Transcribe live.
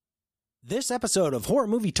This episode of Horror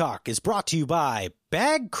Movie Talk is brought to you by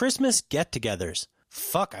Bag Christmas Get-Togethers.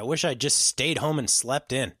 Fuck, I wish I just stayed home and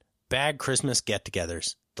slept in. Bag Christmas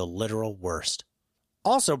Get-Togethers. The literal worst.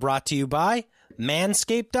 Also brought to you by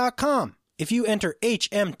Manscaped.com. If you enter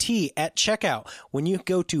HMT at checkout, when you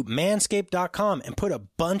go to Manscaped.com and put a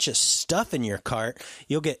bunch of stuff in your cart,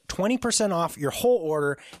 you'll get 20% off your whole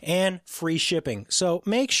order and free shipping. So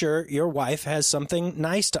make sure your wife has something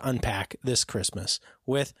nice to unpack this Christmas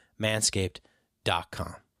with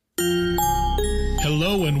Manscaped.com.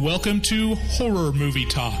 Hello and welcome to Horror Movie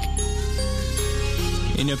Talk.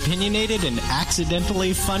 An opinionated and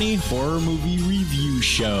accidentally funny horror movie review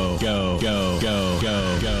show. Go, go, go,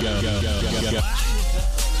 go, go, go, go, go, go, go.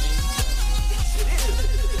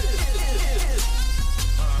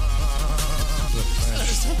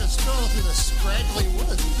 Just take a stroll through the scraggly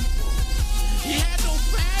woods. He had no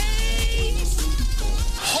face!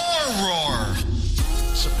 Horror!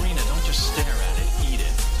 Sabrina, don't just stare at it, eat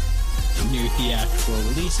it. New theatrical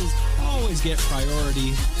releases always get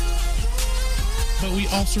priority. But we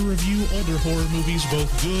also review older horror movies,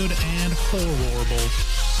 both good and horrible.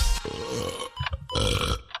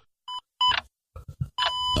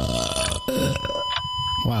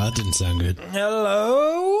 Wow, that didn't sound good.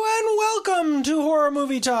 Hello and welcome to Horror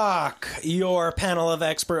Movie Talk. Your panel of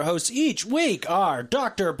expert hosts each week are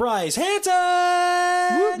Dr. Bryce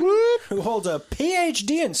Hanson, who holds a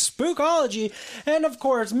PhD in spookology, and of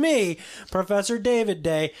course me, Professor David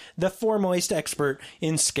Day, the foremost expert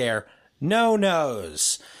in scare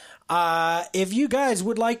no-nos. If you guys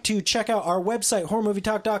would like to check out our website,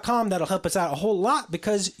 horrormovietalk.com, that'll help us out a whole lot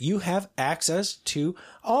because you have access to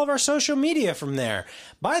all of our social media from there.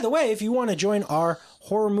 By the way, if you want to join our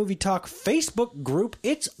Horror Movie Talk Facebook group,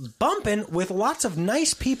 it's bumping with lots of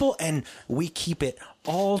nice people and we keep it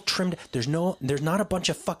all trimmed. There's not a bunch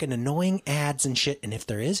of fucking annoying ads and shit. And if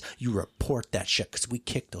there is, you report that shit because we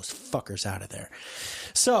kick those fuckers out of there.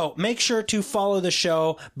 So make sure to follow the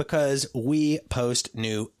show because we post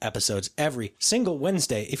new episodes every single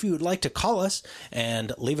Wednesday. If you would like to call us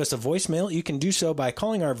and leave us a voicemail, you can do so by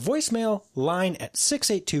calling our voicemail line at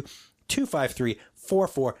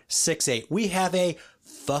 682-253-4468. We have a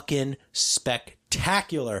fucking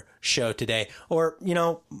spectacular show today. Or, you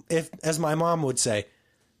know, if, as my mom would say,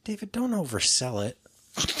 David, don't oversell it.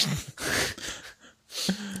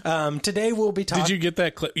 Today we'll be talking. Did you get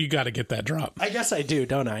that clip? You got to get that drop. I guess I do,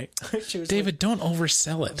 don't I? She was David, don't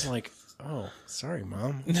oversell it. I was like, oh, sorry,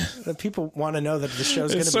 Mom. The people want to know that the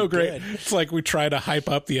show's going to be so great. good. It's like we try to hype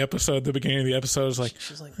up the episode at the beginning of the episode. It's like,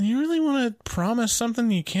 She's like, you really want to promise something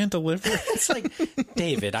you can't deliver? it's like,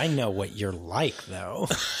 David, I know what you're like, though.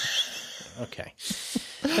 Okay.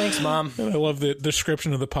 Thanks, Mom. And I love the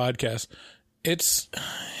description of the podcast. It's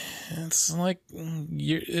like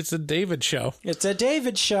it's a David show. It's a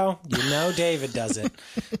David show. You know David does it.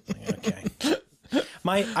 Okay.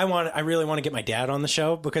 I really want to get my dad on the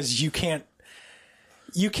show because you can't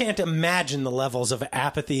imagine the levels of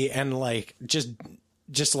apathy and like just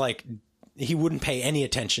like he wouldn't pay any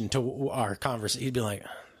attention to our conversation. He'd be like,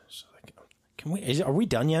 are we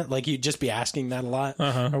done yet? Like, you'd just be asking that a lot.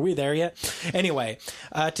 Are we there yet? Anyway,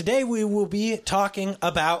 today we will be talking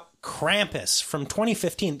about Krampus from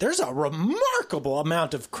 2015. There's a remarkable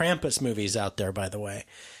amount of Krampus movies out there, by the way.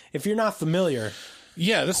 If you're not familiar.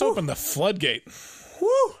 Yeah, this opened the floodgate.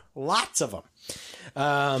 Woo! Lots of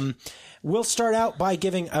them. We'll start out by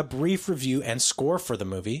giving a brief review and score for the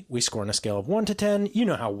movie. We score on a scale of 1 to 10. You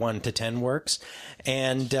know how 1 to 10 works.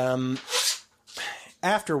 And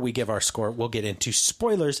after we give our score, we'll get into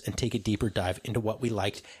spoilers and take a deeper dive into what we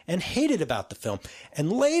liked and hated about the film.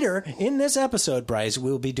 And later in this episode, Bryce,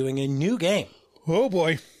 we'll be doing a new game. Oh,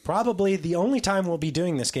 boy. Probably the only time we'll be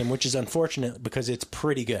doing this game, which is unfortunate because it's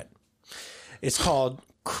pretty good. It's called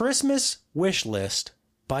Christmas Wish List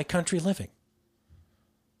by Country Living.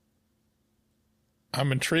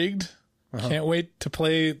 I'm intrigued. Can't wait to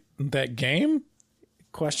play that game?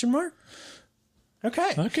 Question mark?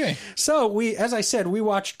 Okay. So as I said, we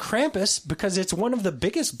watched Krampus because it's one of the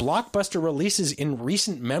biggest blockbuster releases in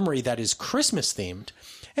recent memory that is Christmas themed.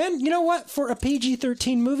 And you know what? For a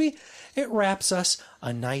PG-13 movie, it wraps us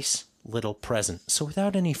a nice little present. So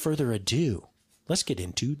without any further ado, let's get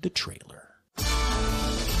into the trailer.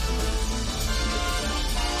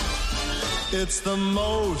 It's the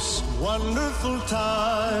most wonderful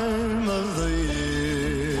time of the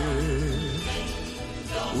year.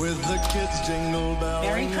 With the kids jingle belling.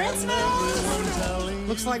 Merry Christmas!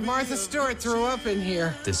 Looks like Martha Stewart threw up in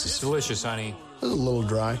here. This is delicious, honey. It's a little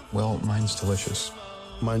dry. Well, mine's delicious.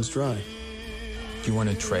 Mine's dry. Do you want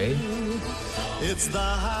to trade? It's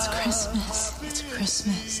the It's Christmas. It's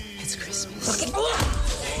Christmas. It's Christmas.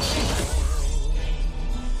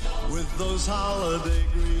 those holiday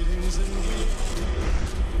greetings and gifts.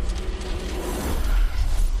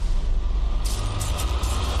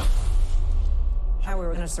 How we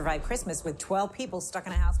were going to survive Christmas with 12 people stuck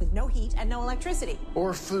in a house with no heat and no electricity.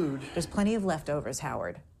 Or food. There's plenty of leftovers,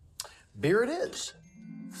 Howard. Beer it is.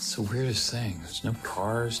 It's the weirdest thing. There's no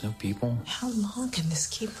cars, no people. How long can this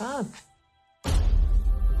keep up?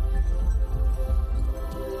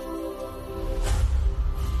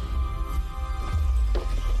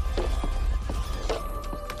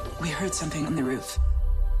 We heard something on the roof.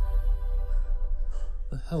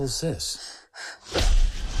 The hell's this?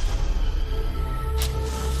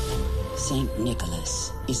 St.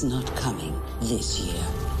 Nicholas is not coming this year.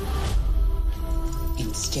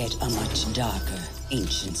 Instead, a much darker,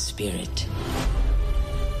 ancient spirit.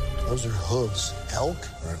 Those are hooves. Elk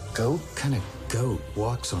or a goat? What kind of goat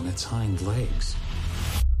walks on its hind legs?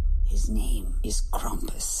 His name is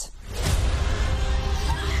Krampus.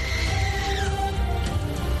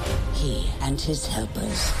 He and his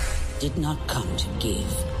helpers did not come to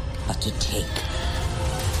give, but to take.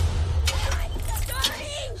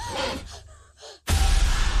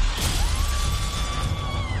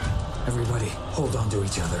 Everybody, hold on to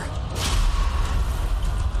each other.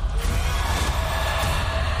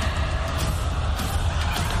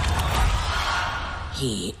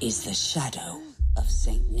 He is the shadow of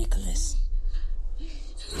St. Nicholas.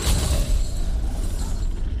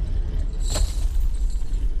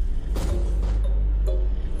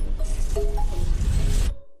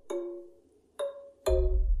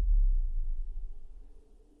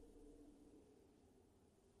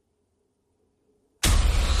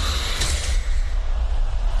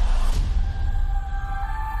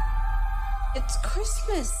 It's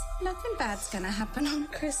Christmas. Nothing bad's gonna happen on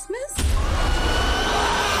Christmas.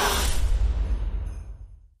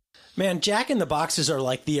 Man, Jack in the Boxes are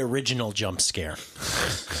like the original jump scare.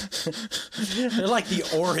 They're like the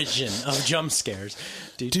origin of jump scares.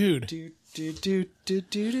 Dude.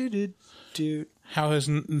 How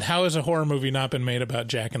has a horror movie not been made about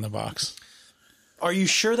Jack in the Box? Are you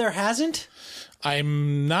sure there hasn't?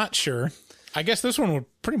 I'm not sure. I guess this one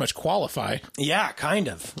would pretty much qualify. Yeah, kind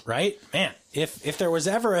of, right? Man, if there was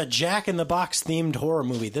ever a Jack in the Box themed horror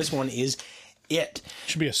movie, this one is it.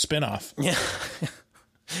 Should be a spinoff. Yeah.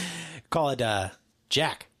 Call it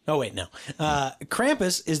Jack. Oh, wait, no.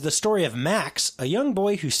 Krampus is the story of Max, a young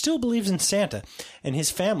boy who still believes in Santa, and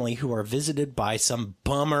his family who are visited by some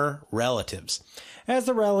bummer relatives. As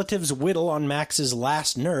the relatives whittle on Max's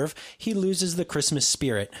last nerve, he loses the Christmas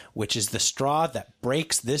spirit, which is the straw that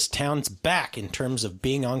breaks this town's back in terms of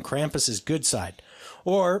being on Krampus's good side.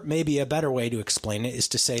 Or maybe a better way to explain it is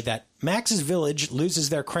to say that Max's village loses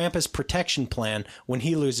their Krampus protection plan when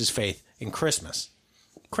he loses faith in Christmas.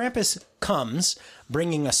 Krampus comes,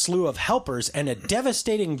 bringing a slew of helpers and a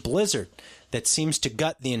devastating blizzard that seems to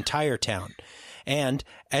gut the entire town. And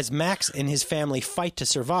as Max and his family fight to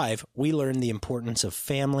survive, we learn the importance of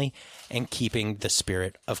family and keeping the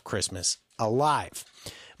spirit of Christmas alive.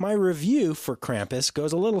 My review for Krampus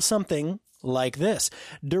goes a little something like this.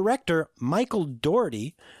 Director Michael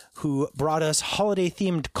Dougherty, who brought us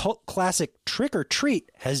holiday-themed cult classic Trick or Treat,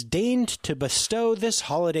 has deigned to bestow this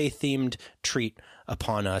holiday-themed treat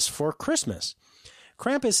upon us for Christmas.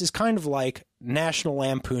 Krampus is kind of like National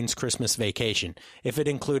Lampoon's Christmas Vacation, if it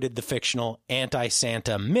included the fictional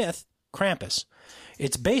anti-Santa myth, Krampus.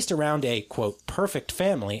 It's based around a, quote, perfect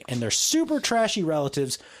family and their super trashy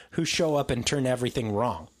relatives who show up and turn everything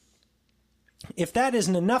wrong. If that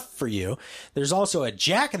isn't enough for you, there's also a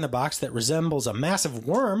Jack in the Box that resembles a massive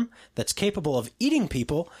worm that's capable of eating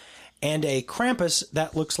people, and a Krampus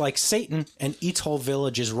that looks like Satan and eats whole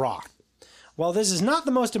villages raw. While this is not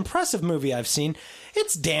the most impressive movie I've seen,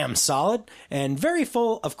 it's damn solid and very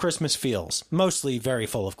full of Christmas feels. Mostly very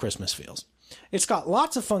full of Christmas feels. It's got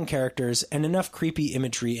lots of fun characters and enough creepy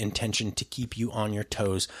imagery and tension to keep you on your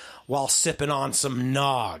toes while sipping on some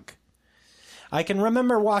nog. I can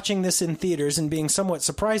remember watching this in theaters and being somewhat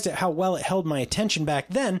surprised at how well it held my attention back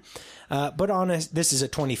then, this is a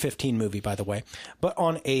 2015 movie, by the way, but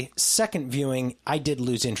on a second viewing, I did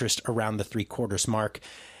lose interest around the 3/4 mark.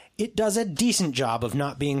 It does a decent job of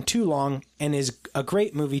not being too long and is a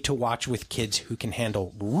great movie to watch with kids who can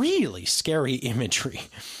handle really scary imagery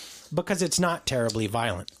because it's not terribly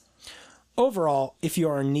violent. Overall, if you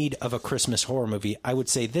are in need of a Christmas horror movie, I would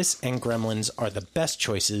say this and Gremlins are the best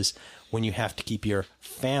choices when you have to keep your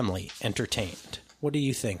family entertained. What do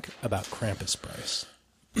you think about Krampus, Bryce?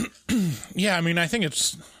 Yeah, I mean, I think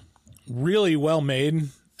it's really well made.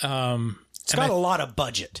 It's got a lot of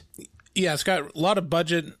budget. Yeah, it's got a lot of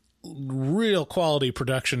budget, real quality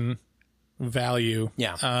production value.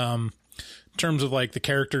 Yeah. terms of like the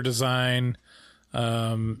character design,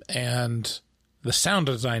 and the sound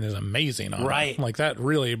design is amazing on right. it. Like that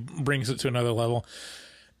really brings it to another level.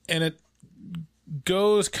 And it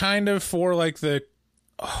goes kind of for like the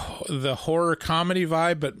horror comedy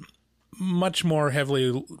vibe, but much more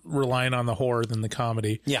heavily relying on the horror than the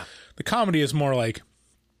comedy. Yeah. The comedy is more like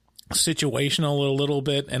situational a little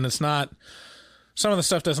bit, and it's not, some of the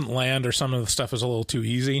stuff doesn't land, or some of the stuff is a little too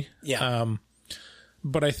easy. Yeah.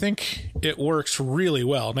 But I think it works really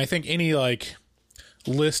well. And I think any like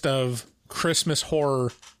list of Christmas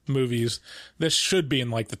horror movies, this should be in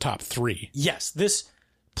like the top 3. Yes, this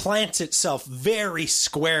plants itself very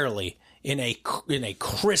squarely in a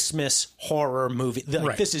Christmas horror movie.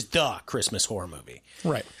 Right. This is the Christmas horror movie.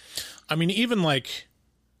 Right. I mean, even like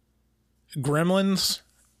Gremlins,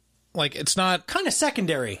 like it's not kind of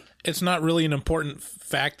secondary. It's not really an important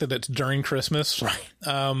fact that it's during Christmas.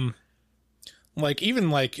 Right. Like even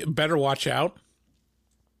like Better Watch Out,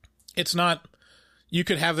 it's not, you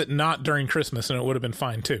could have it not during Christmas and it would have been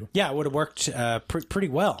fine too. Yeah, it would have worked pretty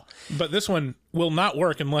well. But this one will not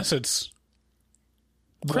work unless it's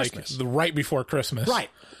Christmas. Like the right before Christmas. Right.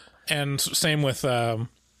 And same with Silent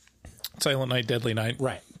Night, Deadly Night.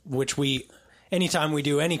 Right. Which anytime we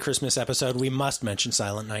do any Christmas episode, we must mention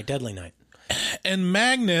Silent Night, Deadly Night. And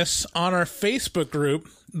Magnus on our Facebook group,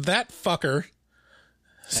 that fucker,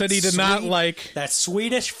 said he did not like that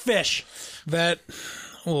Swedish fish.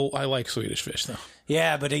 Well, I like Swedish fish though.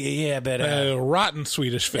 Yeah, but rotten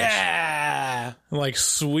Swedish fish. Yeah, like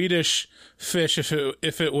Swedish fish.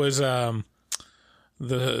 If it was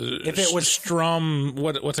strum,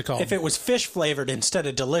 what's it called? If it was fish flavored instead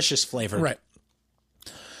of delicious flavored, right?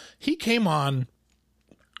 He came on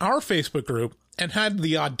our Facebook group and had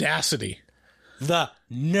the audacity, the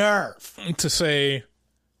nerve, to say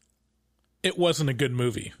it wasn't a good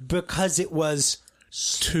movie because it was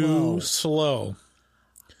too slow.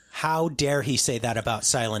 How dare he say that about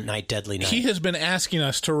Silent Night, Deadly Night? He has been asking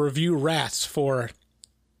us to review Rats for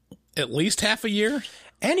at least half a year.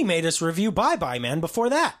 And he made us review Bye Bye Man before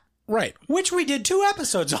that. Right. Which we did 2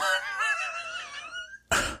 episodes on.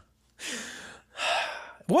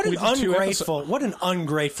 What an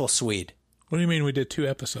ungrateful Swede. What do you mean we did 2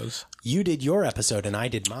 episodes? You did your episode and I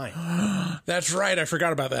did mine. That's right. I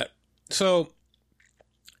forgot about that. So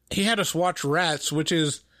he had us watch Rats, which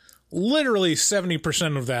is literally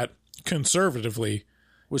 70% of that, conservatively,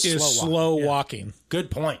 is slow walking. Good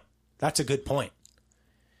point. That's a good point.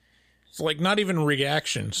 It's like not even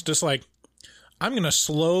reactions. Just like, I'm going to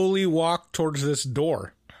slowly walk towards this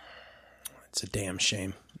door. It's a damn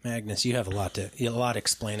shame. Magnus, you have a lot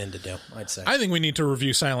explaining to do, I'd say. I think we need to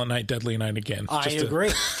review Silent Night, Deadly Night again. I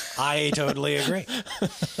agree. I totally agree.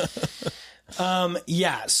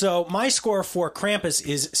 Yeah, so my score for Krampus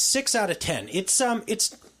is 6 out of 10. It's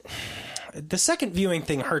the second viewing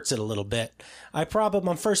thing hurts it a little bit.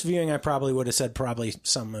 On first viewing, I probably would have said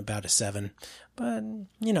something about a 7. But,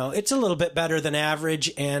 it's a little bit better than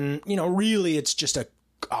average. And, really it's just a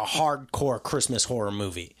hardcore Christmas horror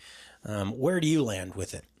movie. Where do you land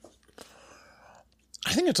with it?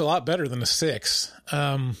 I think it's a lot better than a 6.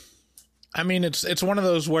 I mean, it's one of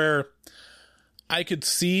those where I could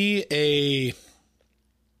see a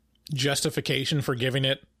justification for giving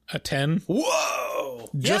it a 10. Whoa!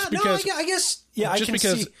 I guess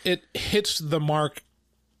it hits the mark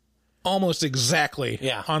almost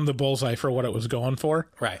exactly on the bullseye for what it was going for.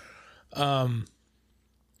 Right.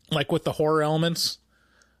 Like with the horror elements.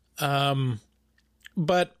 But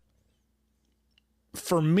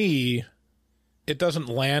for me, it doesn't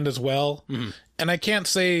land as well. Mm-hmm. And I can't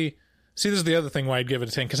say... See, this is the other thing why I'd give it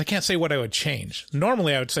a 10, because I can't say what I would change.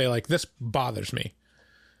 Normally, I would say, like, this bothers me.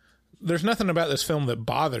 There's nothing about this film that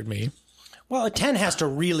bothered me. Well, a 10 has to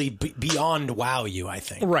really beyond wow you, I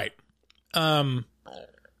think. Right. Very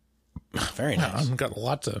nice. I've got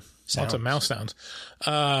lots of mouse sounds.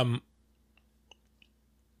 But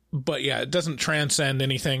yeah, it doesn't transcend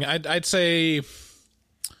anything. I'd say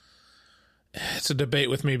it's a debate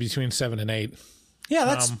with me between 7 and 8.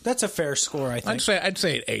 Yeah, that's a fair score, I think. I'd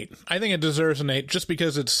say an 8. I think it deserves an 8 just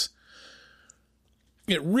because it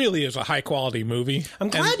really is a high quality movie. I'm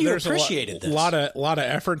glad you appreciated this. A lot of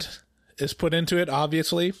effort is put into it,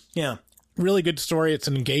 obviously. Yeah. Really good story. It's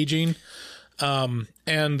engaging. And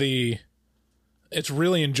it's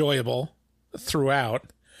really enjoyable throughout.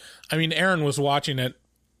 I mean, Erin was watching it.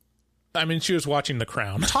 I mean, she was watching The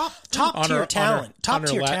Crown. Top tier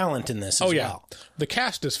talent in this as well. The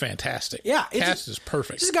cast is fantastic. Yeah. The cast is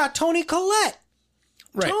perfect. This has got Toni Collette.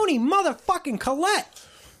 Right. Toni motherfucking Collette.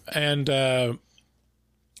 And, Adam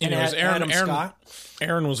Scott.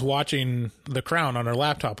 Erin was watching The Crown on her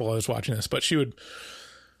laptop while I was watching this, but she would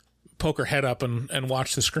poke her head up and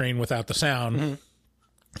watch the screen without the sound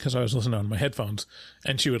because I was listening on my headphones,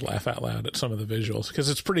 and she would laugh out loud at some of the visuals because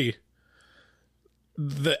it's pretty.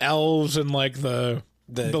 The elves and like the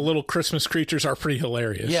little Christmas creatures are pretty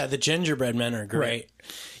hilarious. Yeah, the gingerbread men are great. Right.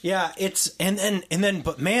 Yeah, it's and then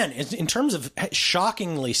but man, in terms of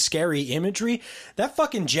shockingly scary imagery, that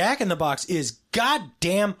fucking Jack in the Box is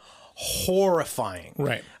goddamn horrifying.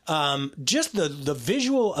 Right. Just the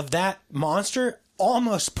visual of that monster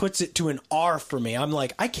almost puts it to an R for me. I'm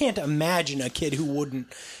like, I can't imagine a kid who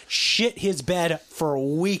wouldn't shit his bed for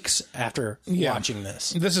weeks after watching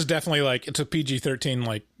this. This is definitely like, it's a PG-13.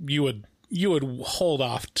 Like you would hold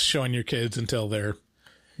off showing your kids until they're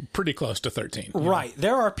pretty close to 13. Right.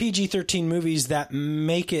 There are PG-13 movies that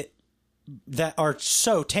are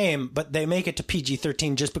so tame, but they make it to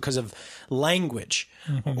PG-13 just because of language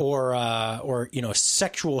or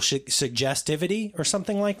sexual suggestivity or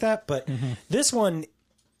something like that. But this one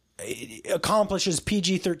accomplishes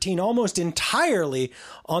PG-13 almost entirely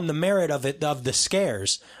on the merit of the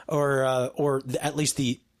scares or at least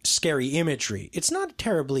the scary imagery. It's not a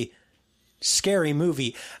terribly scary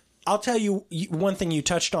movie. I'll tell you one thing you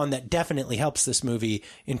touched on that definitely helps this movie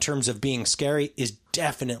in terms of being scary is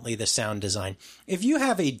definitely the sound design. If you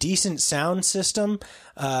have a decent sound system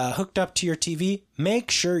hooked up to your TV,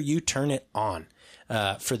 make sure you turn it on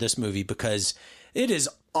for this movie because it is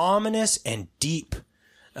ominous and deep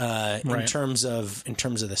in terms of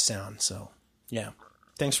the sound. So, yeah.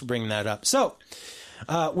 Thanks for bringing that up. So,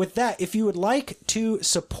 with that, if you would like to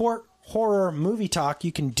support Horror Movie Talk,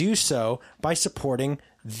 you can do so by supporting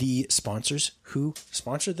the sponsors who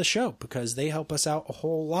sponsor the show because they help us out a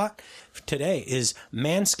whole lot. Today is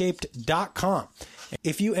manscaped.com.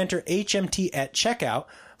 If you enter HMT at checkout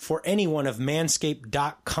for any one of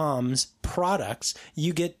manscaped.com's products,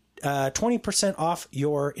 you get 20% off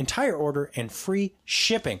your entire order and free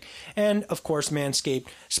shipping. And of course, Manscaped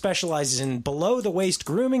specializes in below the waist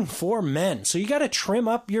grooming for men. So you got to trim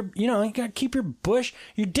up you got to keep your bush,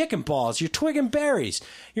 your dick and balls, your twig and berries,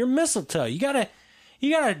 your mistletoe. You got to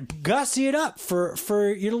gussy it up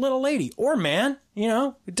for your little lady or man,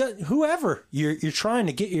 whoever you're trying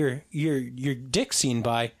to get your dick seen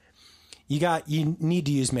by. You need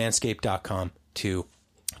to use manscaped.com to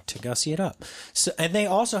gussy it up. So, and they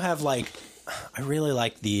also have I really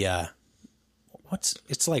like the,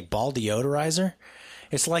 it's like ball deodorizer.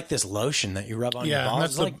 It's like this lotion that you rub on your balls.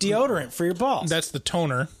 It's like deodorant for your balls. That's the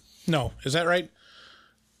toner. No, is that right?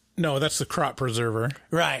 No, that's the crop preserver.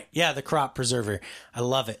 Right. Yeah, the crop preserver. I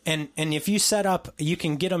love it. And if you you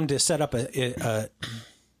can get them to set up a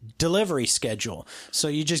delivery schedule. So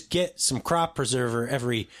you just get some crop preserver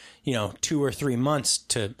every, 2 or 3 months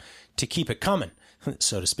to keep it coming,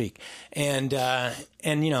 so to speak. And then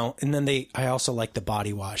I also like the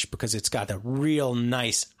body wash because it's got a real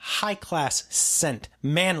nice high class scent,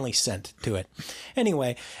 manly scent to it.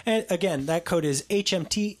 Anyway, and again, that code is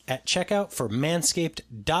HMT at checkout for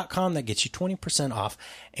manscaped.com. That gets you 20% off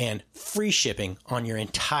and free shipping on your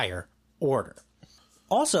entire order.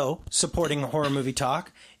 Also supporting Horror Movie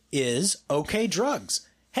Talk is OK Drugs.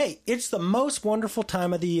 Hey, it's the most wonderful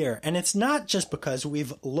time of the year, and it's not just because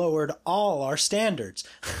we've lowered all our standards.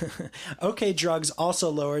 OK Drugs also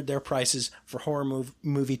lowered their prices for Horror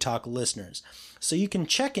Movie Talk listeners. So you can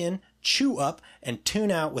check in, chew up, and tune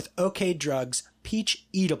out with OK Drugs Peach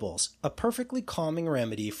Eatables, a perfectly calming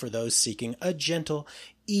remedy for those seeking a gentle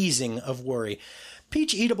easing of worry.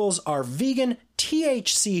 Peach Eatables are vegan,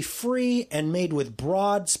 THC-free, and made with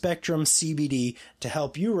broad-spectrum CBD to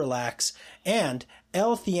help you relax, and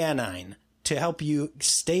L-theanine to help you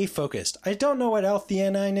stay focused. I don't know what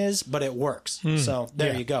L-theanine is, but it works. So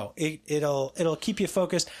there you go. It'll keep you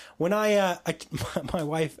focused. When my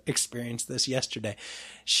wife experienced this yesterday,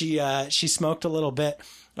 she smoked a little bit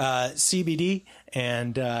CBD,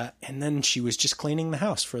 and then she was just cleaning the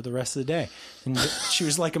house for the rest of the day. And she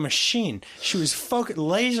was like a machine. She was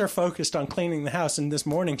laser focused on cleaning the house. And this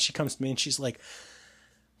morning she comes to me and she's like,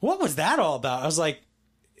 "What was that all about?" I was like,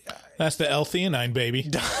 "That's the L-theanine, baby."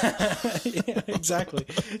 Yeah, exactly.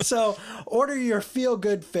 So order your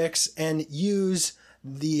feel-good fix and use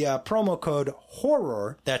the promo code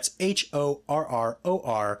HORROR, that's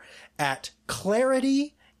HORROR, at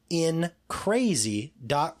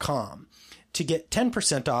clarityInCrazy.com to get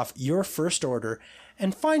 10% off your first order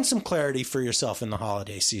and find some clarity for yourself in the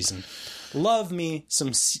holiday season. Love me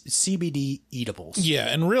some CBD eatables. Yeah,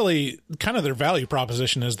 and really kind of their value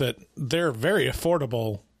proposition is that they're very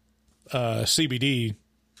affordable CBD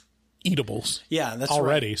eatables. Yeah, that's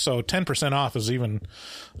already. Right. So 10% off is even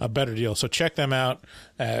a better deal. So check them out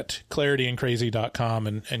at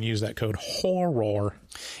clarityandcrazy.com and use that code HORROR.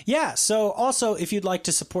 Yeah, so also, if you'd like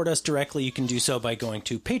to support us directly, you can do so by going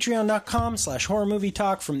to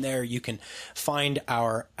patreon.com/horrormovietalk. From there, you can find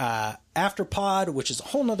our Afterpod, which is a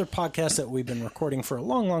whole nother podcast that we've been recording for a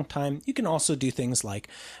long, long time. You can also do things like,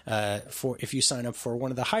 if you sign up for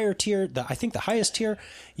one of the higher tier, I think the highest tier,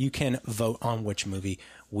 you can vote on which movie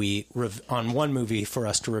on one movie for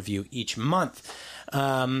us to review each month.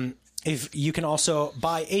 If you can also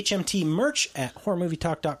buy HMT merch at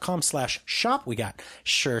horrormovietalk.com/shop. We got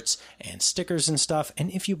shirts and stickers and stuff. And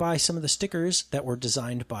if you buy some of the stickers that were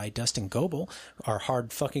designed by Dustin Goebel, our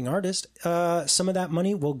hard fucking artist, some of that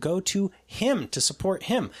money will go to him to support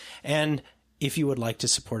him. And if you would like to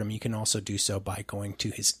support him, you can also do so by going to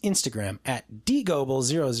his Instagram at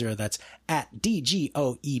dgoebel00. That's at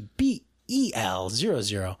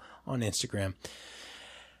DGOEBEL00 on Instagram.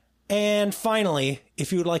 And finally,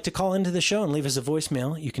 if you would like to call into the show and leave us a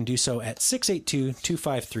voicemail, you can do so at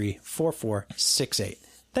 682-253-4468.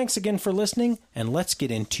 Thanks again for listening, and let's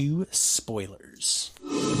get into spoilers.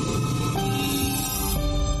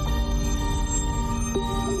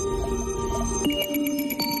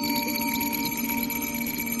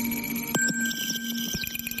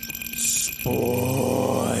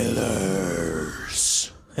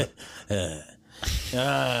 Spoilers.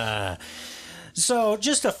 So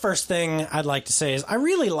just the first thing I'd like to say is I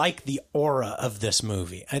really like the aura of this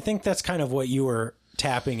movie. I think that's kind of what you were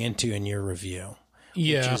tapping into in your review.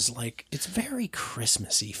 Yeah. Which is like, it's very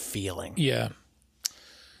Christmassy feeling. Yeah.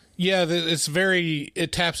 Yeah,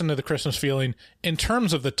 it taps into the Christmas feeling. In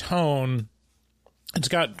terms of the tone, it's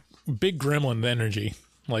got big gremlin energy.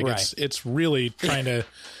 Like, right. It's really trying to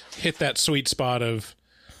hit that sweet spot of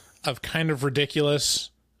kind of ridiculous,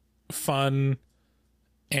 fun,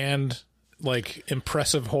 and like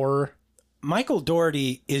impressive horror. Michael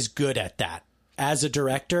Dougherty is good at that as a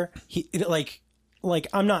director. He like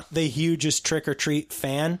I'm not the hugest Trick or Treat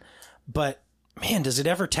fan, but man, does it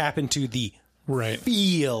ever tap into the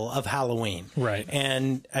feel of Halloween. Right.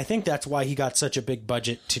 And I think that's why he got such a big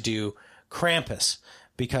budget to do Krampus,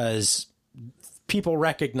 because people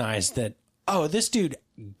recognize that, oh, this dude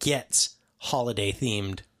gets holiday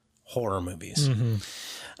themed horror movies. Mm-hmm.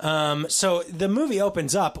 So the movie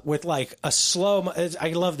opens up with like a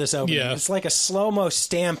I love this opening. Yeah. It's like a slow-mo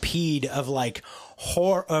stampede of like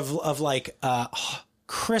horror of like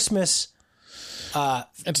Christmas.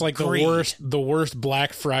 It's like greed. the worst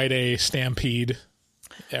Black Friday stampede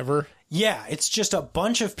ever. Yeah, it's just a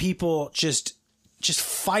bunch of people just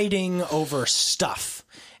fighting over stuff,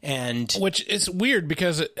 and which is weird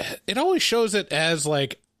because it always shows it as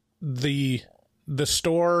like the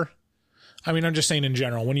store. I mean, I'm just saying in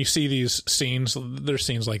general, when you see these scenes, there's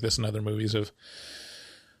scenes like this in other movies of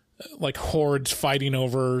like hordes fighting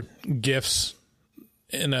over gifts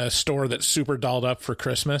in a store that's super dolled up for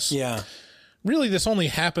Christmas. Yeah. Really, this only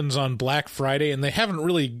happens on Black Friday, and they haven't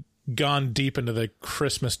really gone deep into the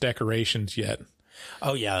Christmas decorations yet.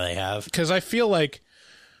 Oh, yeah, they have. Because I feel like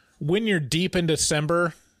when you're deep in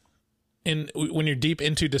December, when you're deep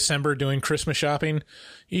into December doing Christmas shopping,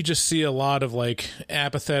 you just see a lot of like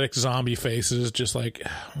apathetic zombie faces, just like,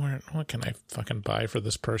 what can I fucking buy for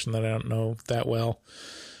this person that I don't know that well?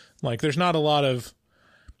 Like, there's not a lot of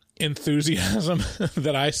enthusiasm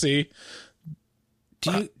that I see.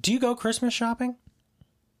 Do you go Christmas shopping?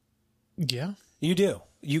 Yeah. You do.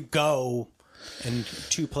 You go in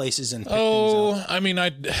two places and pick things up. I mean, I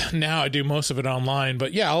do most of it online,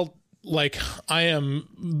 but yeah, I am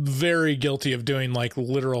very guilty of doing like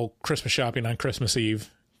literal Christmas shopping on Christmas Eve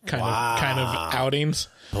kind of outings.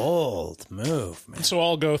 Bold move, man. So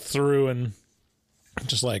I'll go through and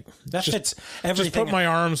just like fits everything. Just put my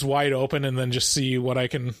arms wide open and then just see what I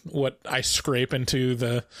scrape into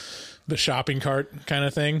the shopping cart kind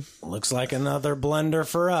of thing. Looks like another blender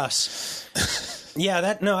for us.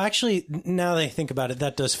 Yeah, actually, now that I think about it,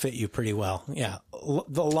 that does fit you pretty well. Yeah, a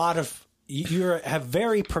lot of you have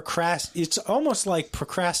very it's almost like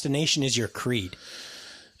procrastination is your creed.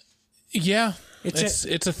 Yeah,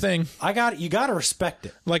 it's a thing. You got to respect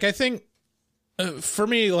it. Like, I think for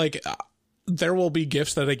me, like there will be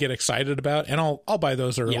gifts that I get excited about, and I'll buy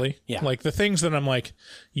those early. Yeah. Like the things that I'm like,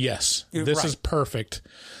 yes, this is perfect.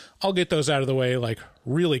 I'll get those out of the way like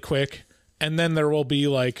really quick. And then there will be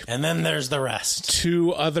like... And then there's the rest.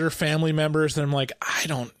 2 other family members that I'm like, I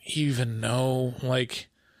don't even know. Like,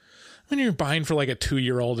 when you're buying for like a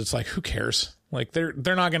 2-year-old, it's like, who cares? Like, they're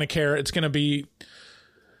not going to care. It's going to be...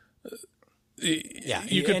 Yeah,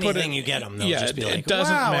 you could put it... you get them, they'll just be like, it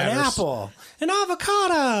doesn't matter. An apple, an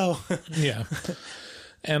avocado. Yeah.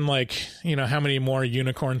 And like, how many more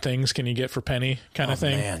unicorn things can you get for penny kind of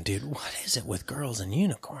thing? Man, dude, what is it with girls and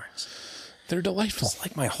unicorns? They're delightful. It's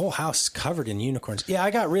like my whole house is covered in unicorns. Yeah,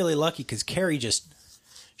 I got really lucky because Carrie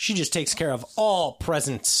she just takes care of all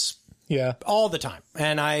presents. Yeah. All the time.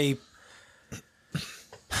 And I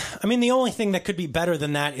mean, the only thing that could be better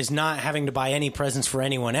than that is not having to buy any presents for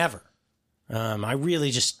anyone ever. I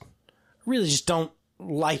really just don't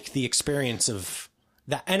like the experience of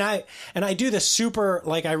that. And I do this super,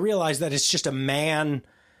 like, I realize that it's just a man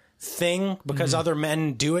thing because other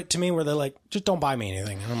men do it to me where they're like, just don't buy me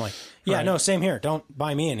anything. And I'm like, yeah, right. No, same here. Don't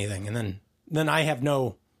buy me anything. And then I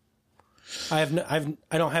don't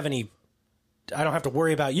have to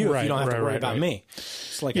worry about you if you don't have to worry about me.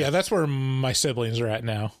 It's like that's where my siblings are at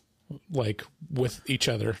now, like with each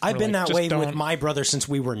other. I've been that way with my brother since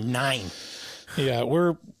we were 9. Yeah,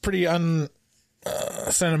 we're pretty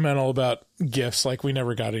sentimental about gifts. Like, we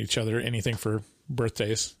never got each other anything for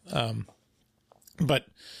birthdays. But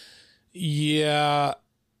yeah,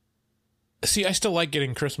 see, I still like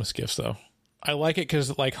getting Christmas gifts though. I like it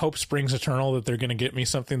because, like, hope springs eternal that they're going to get me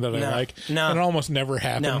something that I like. No. And it almost never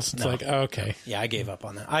happens. It's like, oh, okay. Yeah, I gave up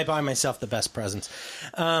on that. I buy myself the best presents.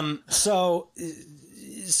 So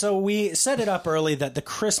we set it up early that the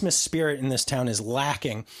Christmas spirit in this town is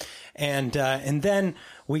lacking. And then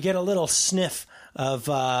we get a little sniff of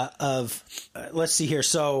let's see here.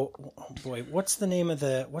 So, oh boy, what's the name of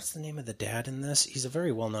the dad in this? He's a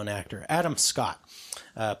very well-known actor. Adam Scott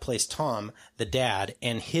plays Tom, the dad,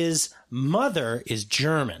 and his mother is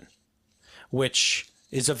German, which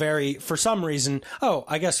is for some reason,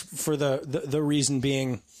 I guess for the reason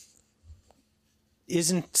being,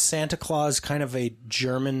 isn't Santa Claus kind of a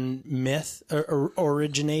German myth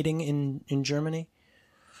originating in Germany?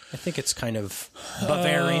 I think it's kind of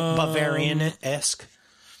Bavarian-esque.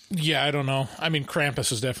 Yeah, I don't know. I mean,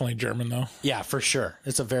 Krampus is definitely German, though. Yeah, for sure.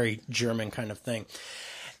 It's a very German kind of thing.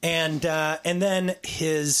 And then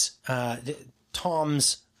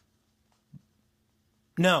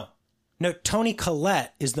Toni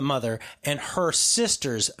Collette is the mother, and her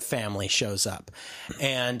sister's family shows up,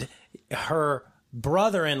 and her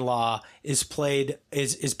brother-in-law is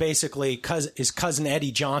basically cousin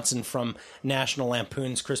Eddie Johnson from National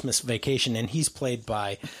Lampoon's Christmas Vacation, and he's played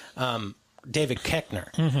by David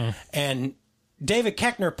Koechner. Mm-hmm. And David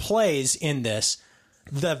Koechner plays in this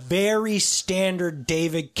the very standard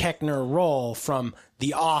David Koechner role from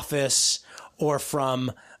The Office or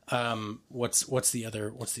from what's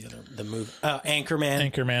the movie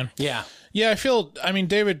Anchorman. Yeah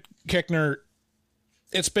David Koechner,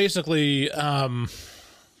 it's basically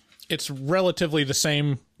it's relatively the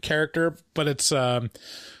same character, but it's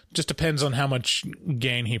just depends on how much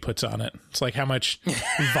gain he puts on it. It's like how much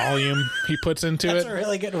volume he puts into That's it. That's a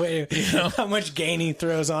really good way to, how much gain he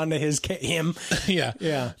throws onto him.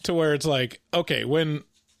 Yeah. To where it's like, okay, when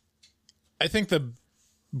I think the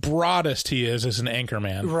broadest he is an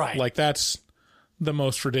Anchorman. Right. Like, that's the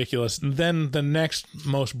most ridiculous. And then the next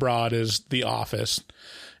most broad is The Office.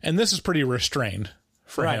 And this is pretty restrained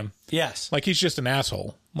for him. Yes. Like, he's just an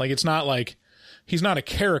asshole. Like, it's not like, he's not a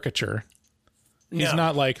caricature. He's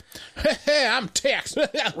not like, hey, I'm Tex.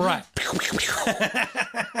 Right.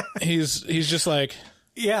 He's just like,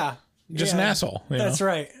 an asshole. That's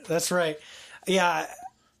right. Yeah.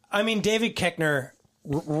 I mean, David Koechner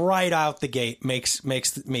right out the gate makes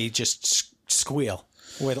me just squeal.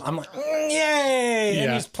 I'm like, yay!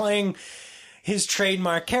 And he's playing his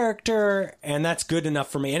trademark character, and that's good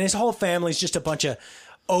enough for me. And his whole family's just a bunch of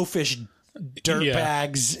oafish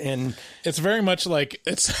dirtbags, and it's very much like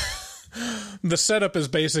it's. The setup is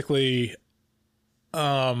basically,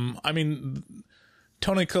 I mean,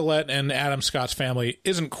 Toni Collette and Adam Scott's family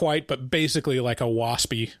isn't quite, but basically like a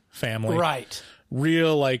waspy family. Right.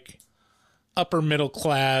 Real, like, upper middle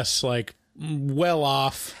class, like, well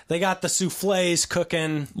off. They got the souffles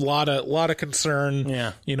cooking. Lot of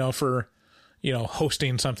concern, for,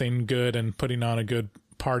 hosting something good and putting on a good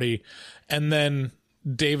party. And then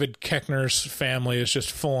David Koechner's family is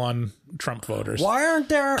just full-on Trump voters. Why aren't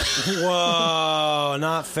there... Whoa,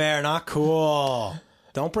 not fair, not cool.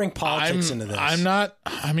 Don't bring politics into this.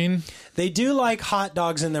 They do like hot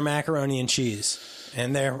dogs and their macaroni and cheese.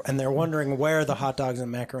 And they're wondering where the hot dogs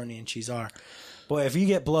and macaroni and cheese are. Boy, if you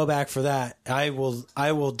get blowback for that, I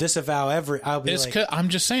will disavow I'm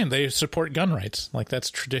just saying, they support gun rights. Like, that's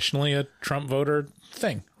traditionally a Trump voter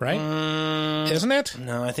thing, right? Isn't it?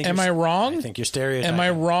 No, I think. Am I wrong? I think you're stereotyping. Am I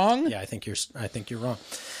wrong? Yeah, I think you're wrong.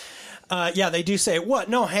 They do say what?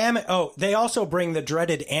 No, Hammond. Oh, they also bring the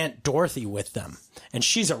dreaded Aunt Dorothy with them, and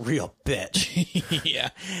she's a real bitch. Yeah.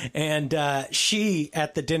 And she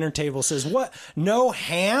at the dinner table says, "What? No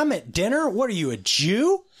ham at dinner? What are you, a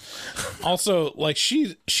Jew?" Also, like,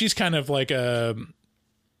 she's kind of like a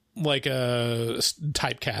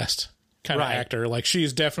typecast kind of actor. Like,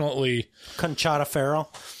 she's definitely Conchata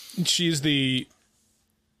Farrell. She's the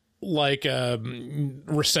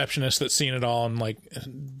receptionist that's seen it all and like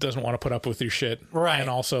doesn't want to put up with your shit, right? And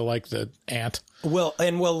also like the aunt will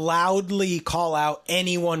loudly call out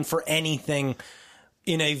anyone for anything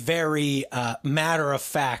in a very matter of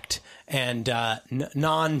fact and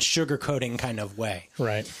non-sugarcoating kind of way.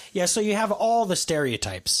 Right. Yeah, so you have all the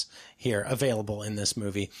stereotypes here available in this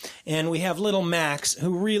movie. And we have little Max,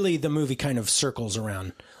 who really the movie kind of circles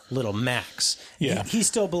around little Max. Yeah. He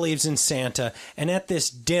still believes in Santa. And at this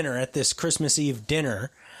dinner, at this Christmas Eve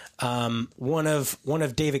dinner, one of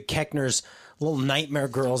David Koechner's little nightmare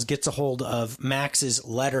girls gets a hold of Max's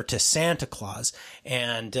letter to Santa Claus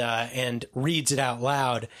and reads it out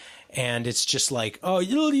loud. And it's just like, oh,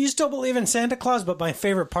 you still believe in Santa Claus? But my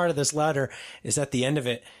favorite part of this letter is at the end of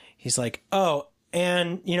it. He's like, oh,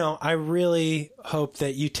 and, I really hope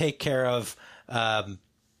that you take care of,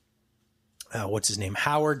 what's his name?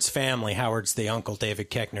 Howard's family. Howard's the uncle, David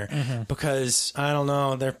Koechner, because I don't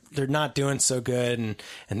know, they're not doing so good.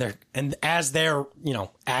 And as they're,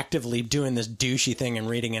 actively doing this douchey thing and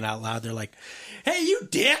reading it out loud, they're like, hey, you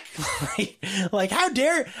dick. like, how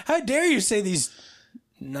dare you say these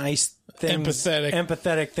nice things,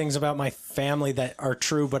 empathetic things about my family that are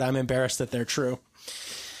true, but I'm embarrassed that they're true.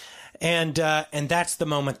 And that's the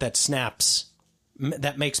moment that snaps,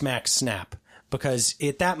 that makes Max snap, because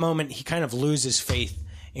at that moment he kind of loses faith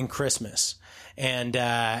in Christmas. And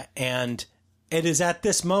it is at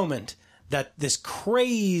this moment that this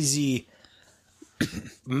crazy,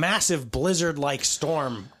 massive blizzard-like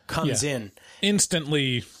storm comes in.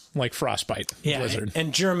 Instantly, like frostbite blizzard.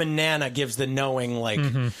 And German Nana gives the knowing, like,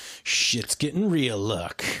 shit's getting real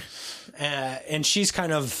look. And she's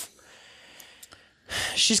kind of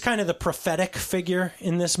the prophetic figure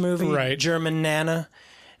in this movie. Right. German Nana,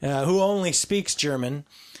 who only speaks German.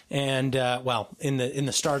 And, in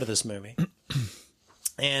the start of this movie.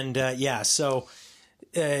 And, so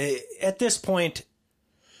at this point,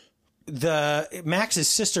 Max's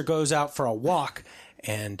sister goes out for a walk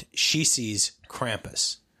and she sees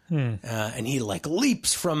Krampus. And he like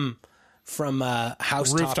leaps from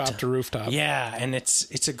house rooftop to rooftop. Yeah, and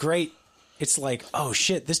it's like, oh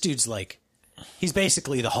shit, this dude's like, he's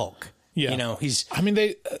basically the Hulk. Yeah,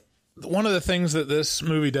 one of the things that this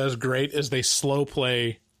movie does great is they slow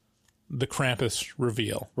play the Krampus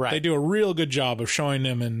reveal. Right, they do a real good job of showing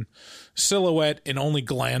him in silhouette in only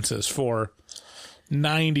glances for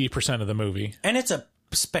 90% of the movie, and it's a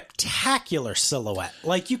spectacular silhouette.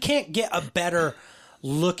 Like, you can't get a better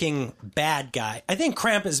looking bad guy. I think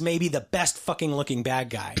Krampus may be the best fucking looking bad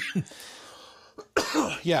guy.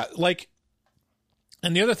 Yeah, like,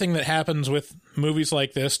 and the other thing that happens with movies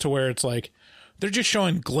like this, to where it's like they're just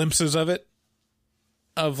showing glimpses of it,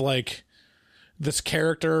 of like this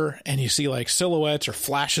character, and you see like silhouettes or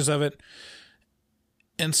flashes of it,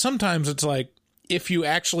 and sometimes it's like if you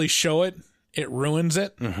actually show it, it ruins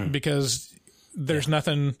it, because there's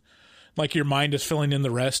nothing, like, your mind is filling in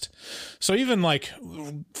the rest. So even like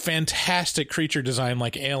fantastic creature design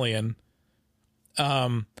like Alien,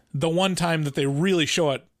 the one time that they really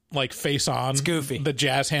show it like face on, it's goofy. The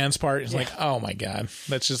jazz hands part is like, oh my god,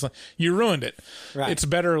 that's just like, you ruined it. Right. It's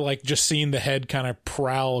better like just seeing the head kind of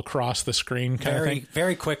prowl across the screen kind of thing.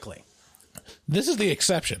 Very quickly. This is the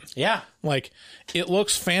exception. Yeah. Like, it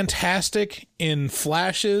looks fantastic in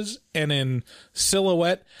flashes and in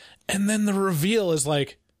silhouette, and then the reveal is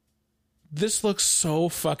like, this looks so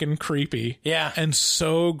fucking creepy. Yeah. And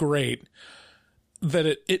so great that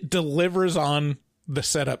it delivers on the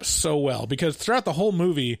setup so well, because throughout the whole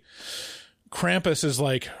movie, Krampus is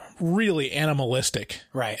like really animalistic.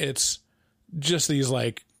 Right. It's just these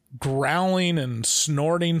like growling and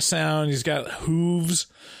snorting sound. He's got hooves.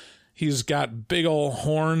 He's got big old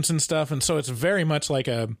horns and stuff. And so it's very much like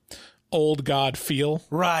a old god feel.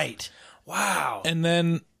 Right. Wow. And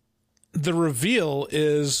then the reveal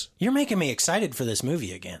is... You're making me excited for this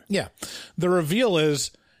movie again. Yeah. The reveal is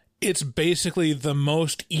it's basically the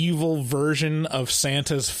most evil version of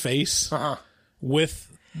Santa's face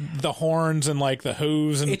with the horns and like the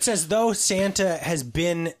hooves. And it's as though Santa has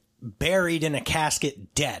been buried in a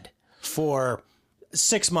casket dead for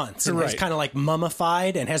 6 months. And is kind of like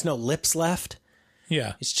mummified and has no lips left.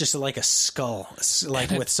 Yeah. It's just like a skull,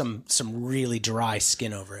 like with some really dry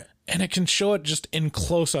skin over it. And it can show it just in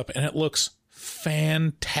close up, and it looks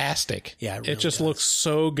fantastic. Yeah, it really just does. looks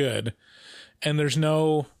so good. And there's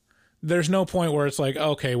no point where it's like,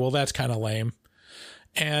 okay, well, that's kind of lame.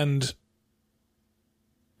 And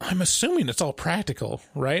I'm assuming it's all practical,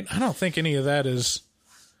 right? I don't think any of that is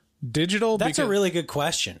digital. That's a really good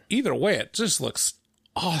question. Either way, it just looks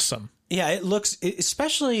awesome. Yeah, it looks,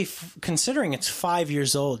 especially considering it's 5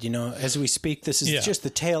 years old, as we speak, this is just the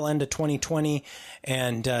tail end of 2020,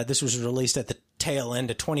 and this was released at the tail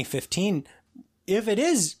end of 2015. If it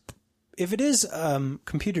is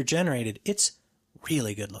computer generated, it's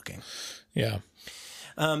really good looking. Yeah.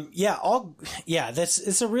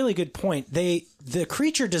 It's a really good point. The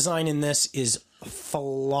creature design in this is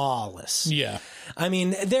flawless. Yeah. I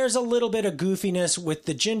mean, there's a little bit of goofiness with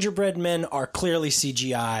the gingerbread men are clearly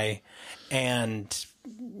CGI and,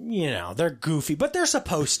 they're goofy, but they're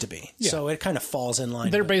supposed to be. Yeah. So it kind of falls in line.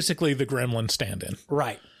 They're basically the gremlin stand-in.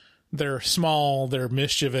 Right. They're small, they're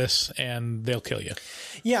mischievous, and they'll kill you.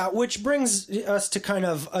 Yeah, which brings us to kind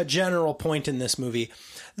of a general point in this movie.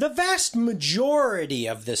 The vast majority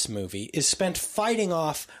of this movie is spent fighting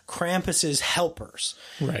off Krampus's helpers.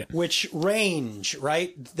 Right. Which range,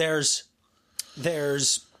 right? There's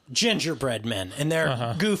gingerbread men, and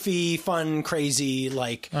they're goofy, fun, crazy,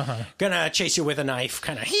 gonna chase you with a knife,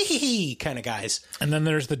 kind of hee kind of guys. And then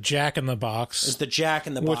there's the Jack in the Box. There's the Jack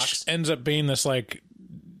in the Box. Which ends up being this,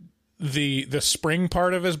 the spring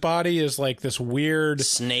part of his body is like this weird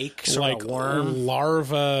snake, sort of worm,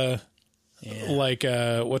 larva,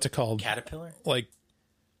 what's it called? Caterpillar?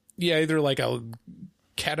 Either like a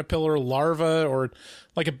caterpillar larva or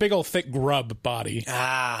like a big old thick grub body.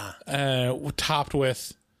 Topped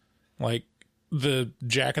with like the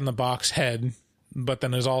Jack in the Box head, but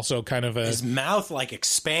then is also kind of his mouth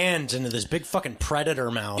expands into this big fucking predator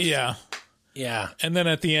mouth. Yeah. Yeah. And then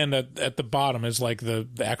at the end, at the bottom is like the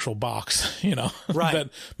actual box, right. that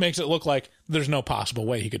makes it look like there's no possible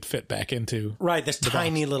way he could fit back into. Right. This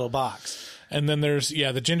tiny little box. And then there's,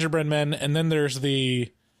 the gingerbread men. And then there's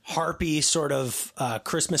the harpy sort of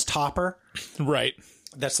Christmas topper. Right.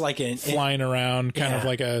 That's flying around, kind of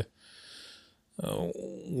like a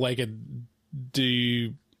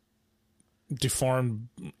deformed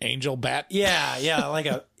angel bat. It's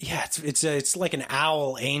like an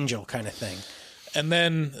owl angel kind of thing. And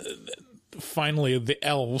then finally the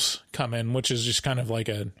elves come in, which is just kind of like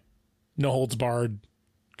a no holds barred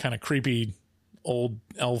kind of creepy old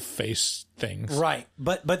elf face things. Right.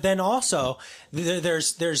 But then also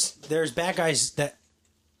there's bad guys that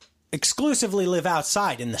exclusively live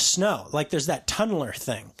outside in the snow. Like there's that tunneler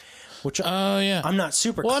thing. Which I'm not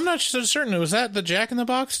super. Well, I'm not so certain. Was that the Jack in the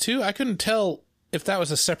Box too? I couldn't tell if that was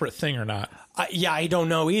a separate thing or not. I don't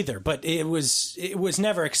know either. But it was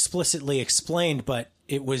never explicitly explained. But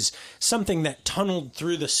it was something that tunneled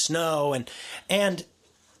through the snow, and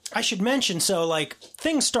I should mention. So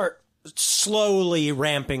things start slowly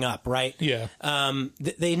ramping up, right? Yeah.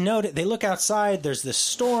 They look outside. There's this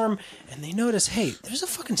storm, and they notice, hey, there's a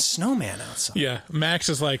fucking snowman outside. Yeah. Max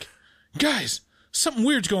is like, guys, something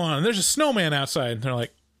weird's going on. There's a snowman outside. And they're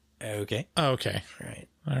like, okay. Right.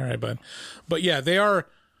 All right, bud. But yeah, they are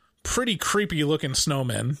pretty creepy looking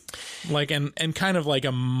snowmen. And kind of like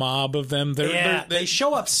a mob of them. They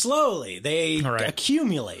show up slowly. They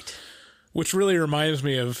accumulate. Which really reminds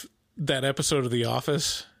me of that episode of The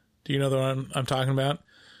Office. Do you know the one I'm talking about?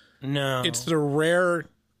 No. It's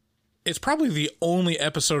probably the only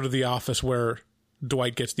episode of The Office where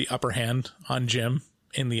Dwight gets the upper hand on Jim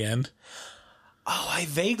in the end. Oh, I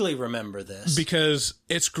vaguely remember this. Because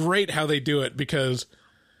it's great how they do it, because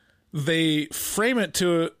they frame it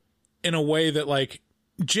in a way that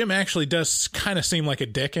Jim actually does kind of seem like a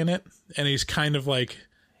dick in it, and he's kind of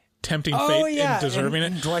tempting fate and deserving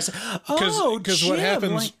it. Because what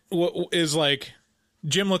happens is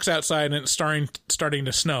Jim looks outside and it's starting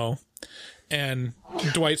to snow, and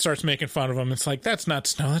Dwight starts making fun of him. It's like, that's not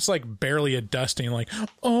snow. That's barely a dusting.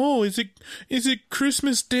 Oh, is it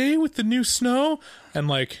Christmas Day with the new snow?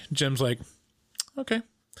 And Jim's like, okay.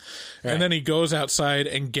 Right. And then he goes outside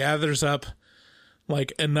and gathers up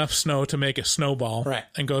enough snow to make a snowball. Right.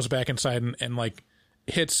 And goes back inside and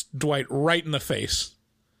hits Dwight right in the face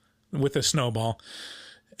with a snowball.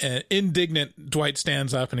 And indignant, Dwight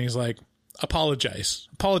stands up and he's like, apologize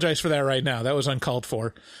for that right now. That was uncalled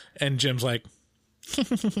for. And Jim's like,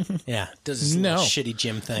 yeah, does this little shitty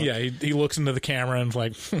Jim thing. Yeah, he looks into the camera and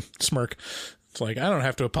smirk. It's I don't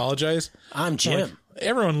have to apologize. I'm Jim.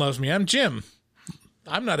 Everyone loves me. I'm Jim.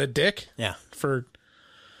 I'm not a dick. Yeah. For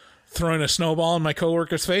throwing a snowball in my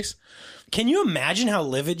coworker's face. Can you imagine how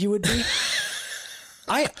livid you would be?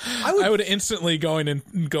 I would instantly go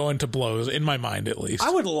into blows, in my mind at least.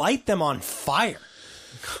 I would light them on fire.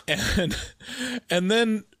 And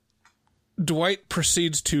then Dwight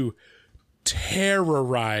proceeds to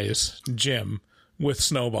terrorize Jim with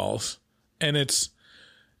snowballs, and it's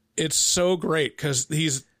so great because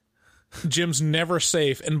Jim's never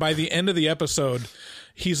safe, and by the end of the episode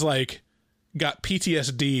he's got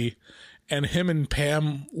PTSD and him and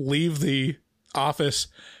Pam leave the office,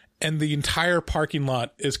 and the entire parking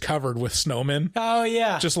lot is covered with snowmen. Oh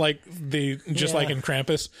yeah, just like in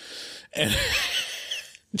Krampus, and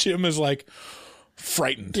Jim is like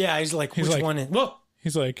frightened. Yeah, he's like, which one? Whoa!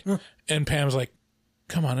 He's like, and Pam's like,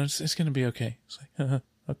 "Come on, it's gonna be okay." He's like,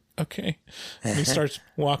 "Okay." And he starts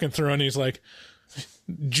walking through, and he's like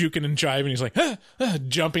juking and jiving. He's like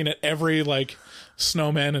jumping at every like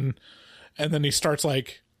snowman, and then he starts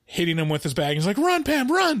like hitting him with his bag. He's like, "Run,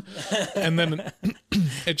 Pam, run!" And then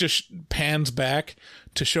it just pans back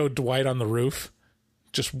to show Dwight on the roof,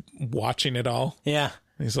 just watching it all. Yeah,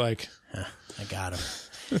 he's like, "I got him."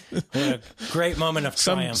 What a great moment of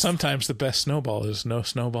triumph. Sometimes the best snowball is no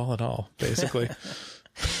snowball at all, basically.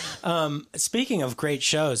 Speaking of great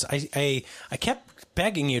shows, I kept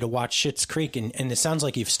begging you to watch Schitt's Creek, and it sounds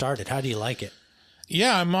like you've started. How do you like it?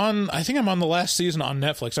 Yeah, I think I'm on the last season on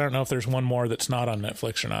Netflix. I don't know if there's one more that's not on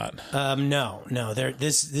Netflix or not. No.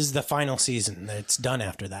 This is the final season. It's done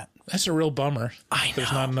after that. That's a real bummer. I know.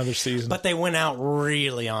 There's not another season. But they went out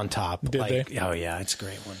really on top. Did they? Oh yeah, it's a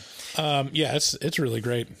great one. Yeah, it's really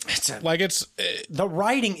great. The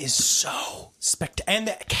writing is so spectacular, and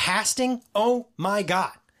the casting. Oh my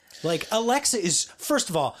god! Like Alexa is, first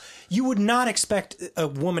of all, you would not expect a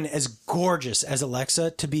woman as gorgeous as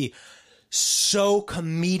Alexa to be so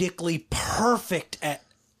comedically perfect at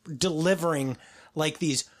delivering like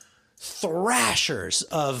these thrashers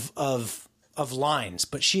of lines,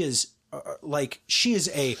 but she's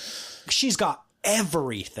got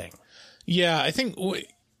everything. Yeah, I think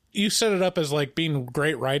you set it up as like being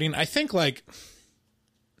great writing. I think what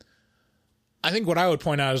I would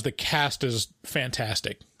point out is the cast is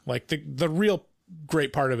fantastic. Like the real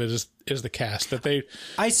great part of it is the cast that they.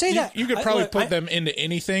 I say that you could probably put them into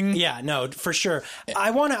anything. Yeah, no, for sure.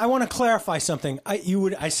 I want to clarify something.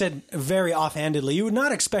 I said very offhandedly, you would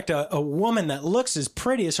not expect a woman that looks as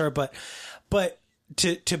pretty as her, but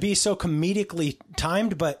to be so comedically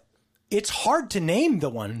timed. But it's hard to name the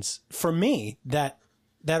ones for me that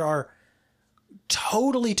are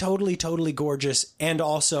totally gorgeous and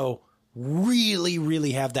also really,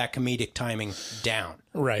 really have that comedic timing down.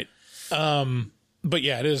 Right. But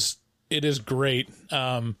yeah, it is great.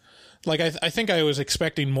 I think I was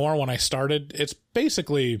expecting more when I started. It's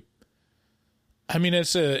basically, I mean,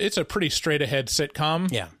 it's a pretty straight ahead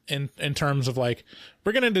sitcom. Yeah. In terms of like,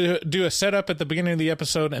 we're going to do a setup at the beginning of the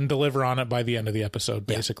episode and deliver on it by the end of the episode,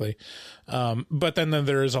 basically. Yeah. But then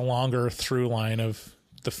there is a longer through line of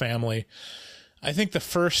the family. I think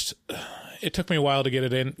it took me a while to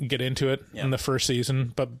get into it in the first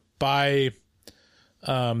season, but by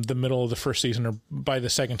the middle of the first season or by the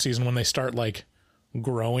second season, when they start like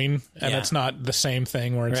growing, and it's not the same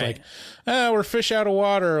thing where it's like, we're fish out of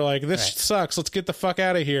water, like this sucks, let's get the fuck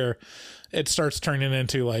out of here. It starts turning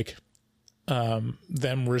into like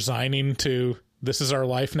them resigning to this is our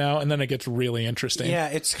life now, and then it gets really interesting. Yeah,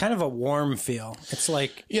 it's kind of a warm feel. It's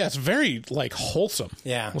like, it's very like wholesome.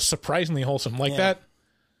 Yeah, surprisingly wholesome. Like that,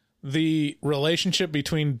 the relationship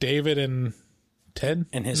between David and Ted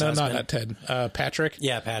and his husband. not Ted, Patrick.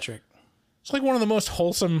 Yeah, Patrick. It's like one of the most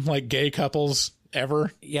wholesome like gay couples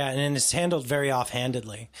ever. Yeah, and it's handled very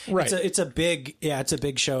offhandedly. Right. It's a big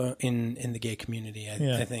show in the gay community.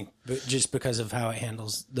 I think, just because of how it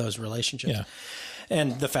handles those relationships. Yeah.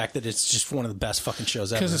 And the fact that it's just one of the best fucking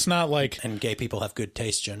shows ever. Because it's not like... And gay people have good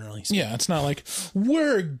taste generally. So. Yeah, it's not like,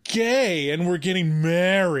 we're gay and we're getting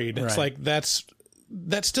married. It's like, that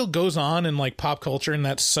still goes on in like pop culture, and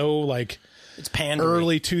that's so like... It's pandering.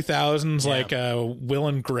 Early 2000s, like Will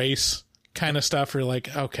and Grace kind of stuff. You're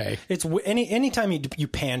like, okay. It's anytime you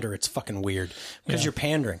pander, it's fucking weird because you're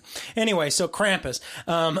pandering. Anyway, so Krampus.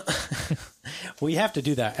 We have to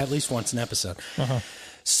do that at least once an episode. Uh-huh.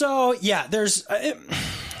 So yeah, there's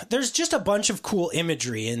just a bunch of cool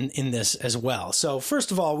imagery in this as well. So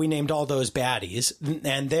first of all, we named all those baddies,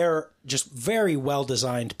 and they're just very well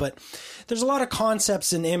designed. But there's a lot of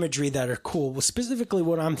concepts and imagery that are cool. Well, specifically,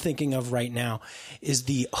 what I'm thinking of right now is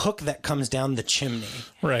the hook that comes down the chimney,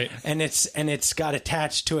 right? And it's got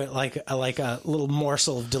attached to it like a little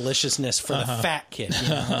morsel of deliciousness for the fat kid. You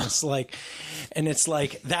know? It's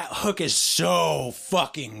like that hook is so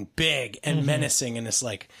fucking big and menacing, and it's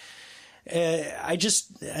like.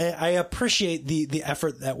 I appreciate the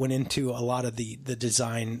effort that went into a lot of the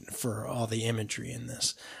design for all the imagery in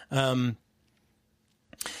this.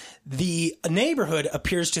 The neighborhood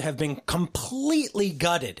appears to have been completely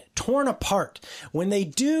gutted, torn apart. When they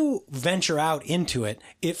do venture out into it,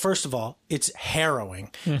 first of all, it's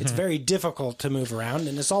harrowing. Mm-hmm. It's very difficult to move around,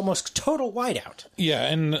 and it's almost total whiteout. Yeah,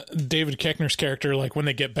 and David Koechner's character, like, when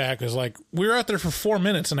they get back, is like, we were out there for 4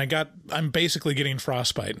 minutes, and I'm basically getting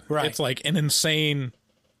frostbite. Right. It's like an insane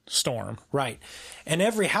storm. Right. And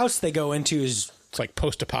every house they go into is... It's like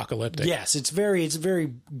post-apocalyptic. Yes, it's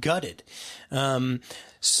very gutted.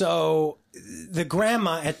 So the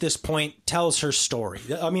grandma at this point tells her story.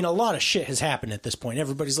 I mean, a lot of shit has happened at this point.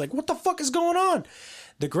 Everybody's like, what the fuck is going on?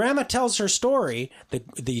 The grandma tells her story,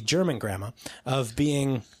 the German grandma, of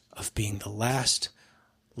being the last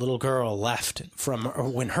little girl left from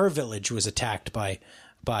when her village was attacked by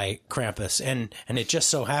Krampus, and it just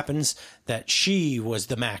so happens that she was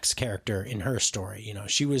the Max character in her story. You know,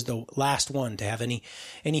 she was the last one to have any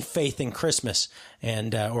faith in Christmas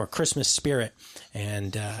and or Christmas spirit,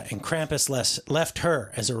 and Krampus left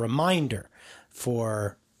her as a reminder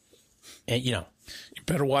for, you know, you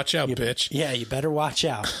better watch out, bitch. Yeah, you better watch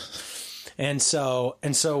out. And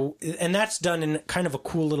that's done in kind of a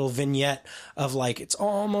cool little vignette of, like, it's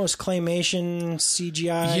almost claymation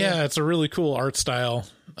CGI. Yeah, it's a really cool art style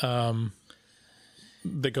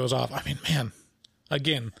that goes off. I mean, man,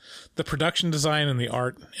 again, the production design and the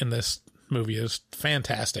art in this movie is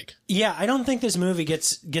fantastic. Yeah, I don't think this movie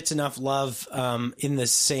gets enough love in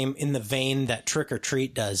the vein that Trick or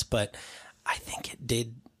Treat does, but I think it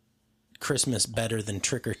did Christmas better than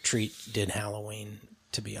Trick or Treat did Halloween,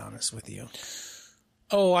 to be honest with you.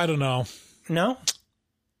 Oh, I don't know. No?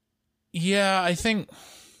 Yeah, I think...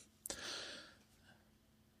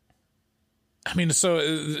 I mean, so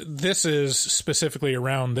this is specifically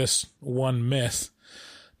around this one myth.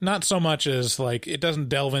 Not so much as, like, it doesn't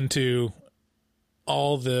delve into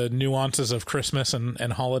all the nuances of Christmas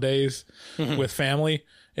and holidays with family.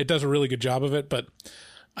 It does a really good job of it, but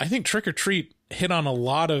I think Trick or Treat hit on a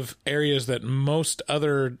lot of areas that most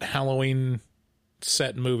other Halloween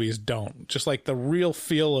set movies don't. Just like the real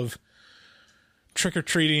feel of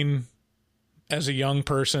trick-or-treating as a young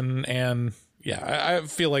person, and yeah, I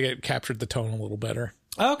feel like it captured the tone a little better.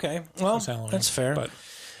 Okay, well, that's fair. But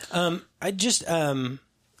I just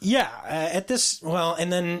at this, well,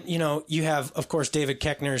 and then, you know, you have, of course, David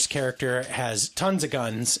Koechner's character has tons of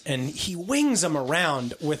guns, and he wings them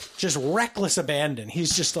around with just reckless abandon.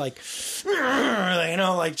 He's just like, you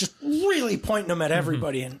know, like just really pointing them at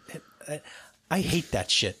everybody, and I hate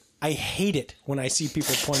that shit. I hate it when I see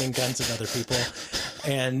people pointing guns at other people,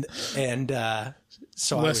 and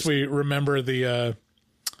so unless we remember the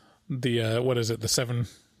what is it, the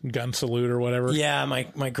 7-gun salute or whatever? Yeah,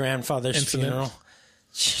 my grandfather's incident. Funeral.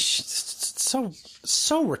 So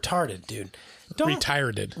retarded, dude.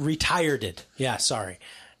 Retired. Yeah, sorry.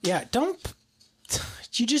 Yeah, don't.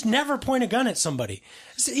 You just never point a gun at somebody.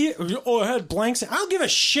 Oh, it had blanks. I'll give a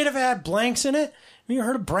shit if it had blanks in it. Have you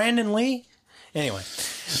heard of Brandon Lee? Anyway,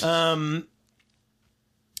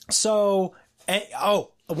 so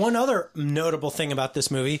one other notable thing about this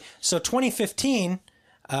movie. So 2015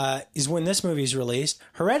 is when this movie is released.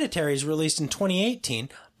 Hereditary is released in 2018,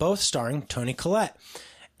 both starring Toni Collette.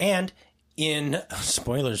 And in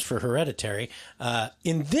spoilers for Hereditary,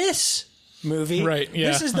 in this movie, right?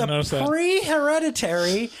 Yeah, this is the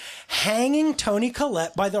pre-Hereditary hanging Toni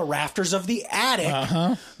Collette by the rafters of the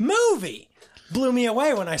attic movie. Blew me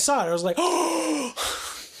away when I saw it. I was like, oh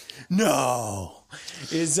no.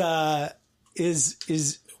 Is it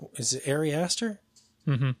Ari Aster?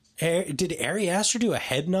 Mm-hmm. Did Ari Aster do a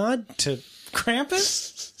head nod to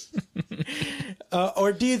Krampus?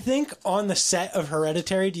 Or do you think on the set of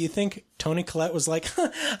Hereditary, do you think Toni Collette was like,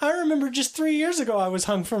 I remember just 3 years ago I was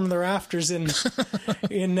hung from the rafters in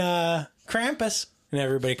Krampus? And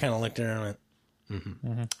everybody kind of looked at her and went,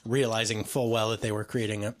 realizing full well that they were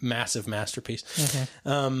creating a massive masterpiece.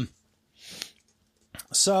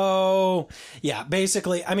 So, yeah,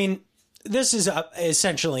 basically, I mean, this is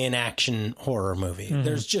essentially an action horror movie.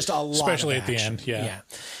 There's just a lot especially of at the action. end, yeah.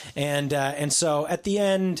 And so at the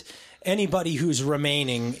end, anybody who's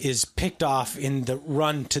remaining is picked off in the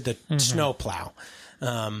run to the snowplow.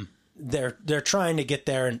 They're trying to get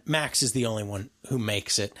there, and Max is the only one who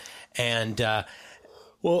makes it. And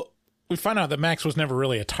we find out that Max was never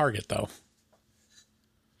really a target, though.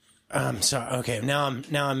 I'm sorry. Okay, now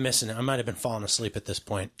I'm missing it. I might have been falling asleep at this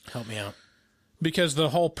point. Help me out. Because the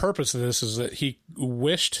whole purpose of this is that he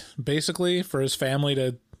wished, basically, for his family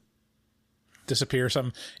to disappear or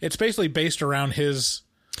something. It's basically based around his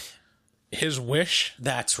wish.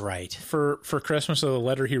 That's right. For Christmas, of the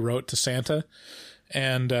letter he wrote to Santa.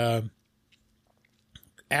 And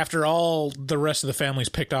after all the rest of the family's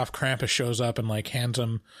picked off, Krampus shows up and like hands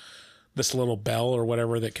him this little bell or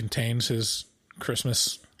whatever that contains his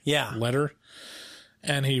Christmas letter.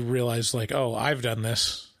 And he realized like, oh, I've done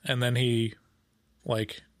this. And then he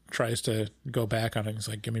like tries to go back on it. He's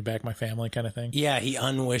like, give me back my family kind of thing. Yeah, he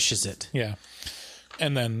unwishes it. Yeah.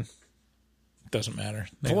 And then it doesn't matter.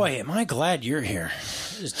 Boy, am I glad you're here.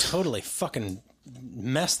 Just totally fucking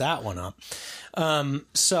messed that one up.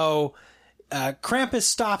 So Krampus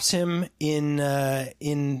stops him in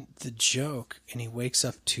the joke, and he wakes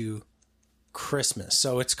up to Christmas.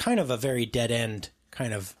 So it's kind of a very dead end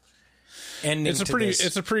kind of ending. It's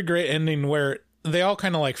a pretty great ending where they all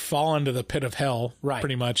kind of like fall into the pit of hell, right?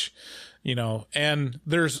 Pretty much, you know. And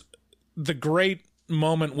there's the great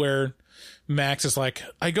moment where Max is like,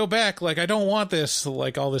 I go back, like I don't want this,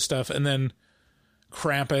 like all this stuff, and then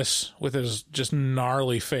Krampus with his just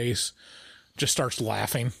gnarly face just starts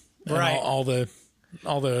laughing. Right. And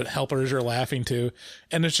all the helpers are laughing too.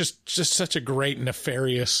 And it's just such a great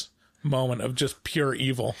nefarious moment of just pure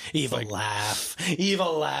evil. Evil laugh.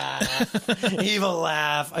 Evil laugh. Evil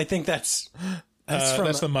laugh. I think that's from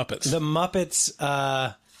the Muppets. The Muppets.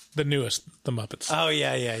 The newest, the Muppets. Oh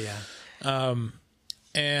yeah.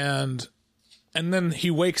 And then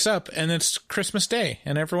he wakes up and it's Christmas Day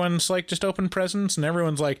and everyone's like just open presents and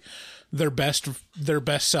everyone's like their best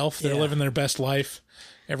self. They're living their best life.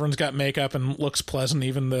 Everyone's got makeup and looks pleasant,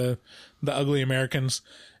 even the ugly Americans.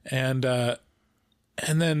 And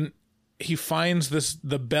then he finds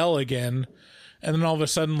the bell again, and then all of a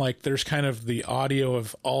sudden, like, there's kind of the audio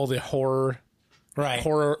of all the horrific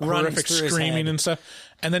screaming and stuff.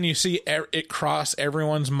 And then you see it cross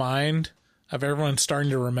everyone's mind of everyone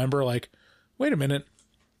starting to remember, like, wait a minute,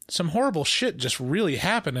 some horrible shit just really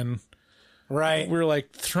happened, and we're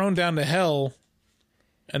like thrown down to hell.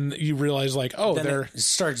 And you realize, like, oh, then they're... it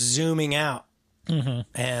starts zooming out. Mm-hmm.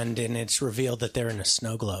 And it's revealed that they're in a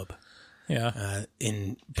snow globe. Yeah.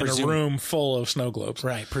 In a room full of snow globes.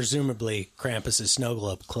 Right. Presumably Krampus' snow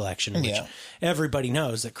globe collection, which everybody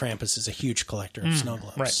knows that Krampus is a huge collector of snow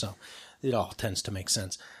globes. Right. So it all tends to make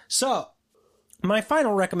sense. So my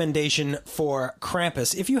final recommendation for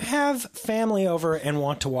Krampus, if you have family over and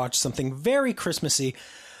want to watch something very Christmassy,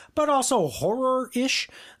 but also horror-ish,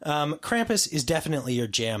 Krampus is definitely your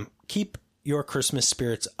jam. Keep your Christmas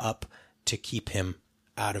spirits up to keep him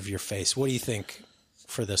out of your face. What do you think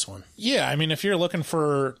for this one? Yeah, I mean, if you're looking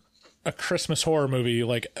for a Christmas horror movie,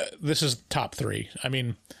 like, this is top 3. I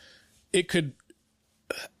mean, it could...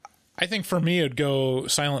 I think for me, it'd go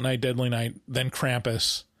Silent Night, Deadly Night, then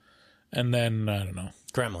Krampus, and then, I don't know.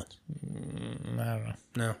 Gremlins. I don't know.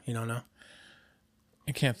 No, you don't know?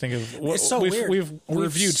 I can't think of... It's so weird. We've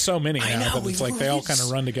reviewed so many now that it's like they all kind of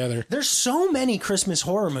run together. There's so many Christmas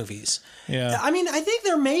horror movies. Yeah. I mean, I think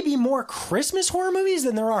there may be more Christmas horror movies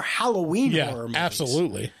than there are Halloween horror movies. Yeah,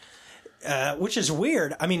 absolutely. Which is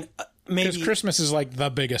weird. I mean, maybe... Because Christmas is like the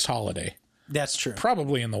biggest holiday. That's true.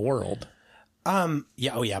 Probably in the world.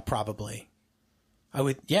 Yeah, probably. I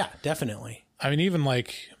would... Yeah, definitely. I mean, even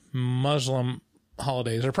like Muslim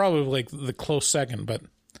holidays are probably like the close second, but...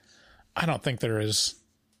 I don't think they're as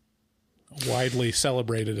widely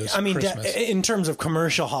celebrated as Christmas. In terms of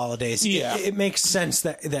commercial holidays, it makes sense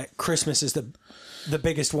that Christmas is the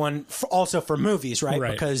biggest one, also for movies, right?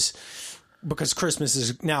 Because Christmas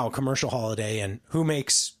is now a commercial holiday, and who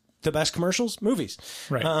makes the best commercials? Movies.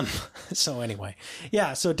 Right. So anyway,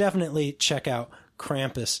 yeah, so definitely check out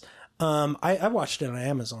Krampus. I watched it on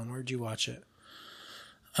Amazon. Where'd you watch it?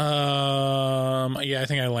 I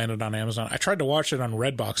think I landed on Amazon. I tried to watch it on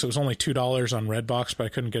Redbox. It was only $2 on Redbox, but I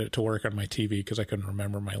couldn't get it to work on my TV because I couldn't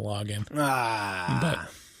remember my login.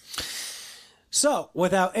 So,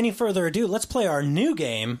 without any further ado, let's play our new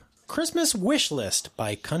game, Christmas Wish List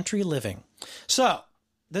by Country Living. So,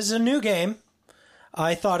 this is a new game.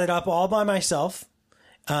 I thought it up all by myself.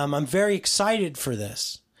 I'm very excited for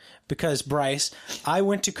this. Because, Bryce, I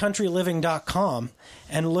went to countryliving.com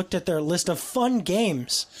and looked at their list of fun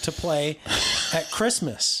games to play at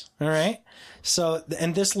Christmas. All right? So,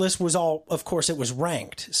 and this list was all, of course, it was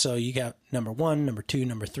ranked. So you got number 1, number 2,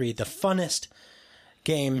 number 3, the funnest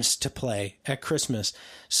games to play at Christmas.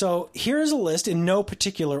 So here's a list in no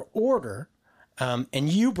particular order. And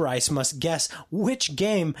you, Bryce, must guess which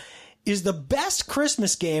game is the best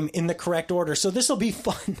Christmas game in the correct order. So this will be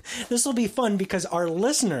fun. This will be fun because our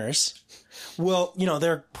listeners will,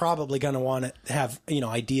 they're probably going to want to have,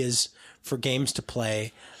 ideas for games to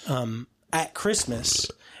play at Christmas.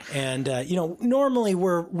 And, normally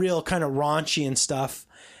we're real kind of raunchy and stuff.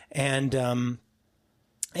 And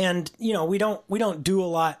we don't do a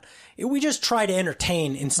lot. We just try to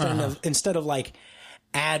entertain instead of like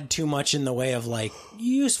add too much in the way of like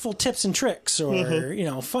useful tips and tricks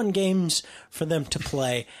or, fun games for them to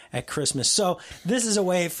play at Christmas. So this is a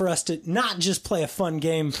way for us to not just play a fun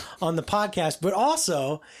game on the podcast, but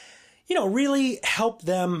also, really help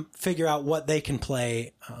them figure out what they can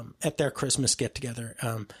play at their Christmas get together.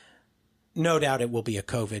 No doubt it will be a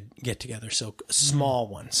COVID get together, so a small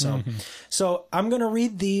one. So I'm going to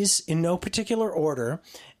read these in no particular order.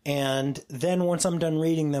 And then once I'm done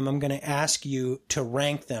reading them, I'm going to ask you to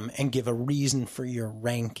rank them and give a reason for your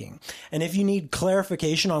ranking. And if you need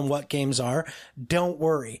clarification on what games are, don't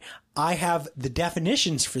worry. I have the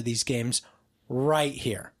definitions for these games right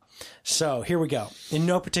here. So here we go. In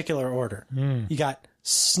no particular order. You got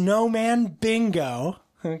Snowman Bingo.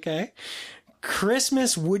 Okay.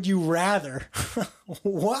 Christmas Would You Rather.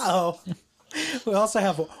 Wow. We also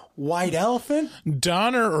have White Elephant.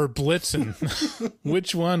 Donner or Blitzen?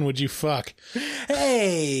 Which one would you fuck?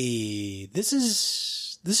 Hey, this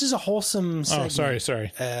is a wholesome segment. Oh,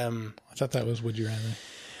 sorry. I thought that was Would You Rather.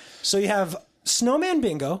 So you have Snowman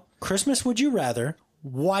Bingo, Christmas Would You Rather,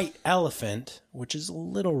 White Elephant, which is a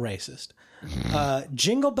little racist,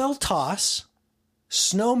 Jingle Bell Toss,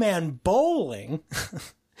 Snowman Bowling.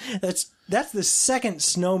 That's the second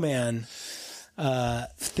snowman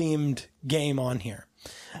themed game on here.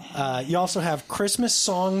 You also have Christmas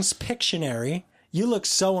Songs Pictionary. You look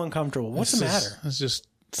so uncomfortable. What's the matter? It's just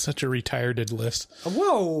such a retarded list.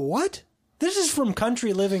 Whoa, what? This is from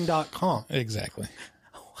countryliving.com. Exactly.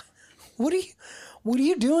 What are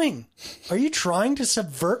you doing? Are you trying to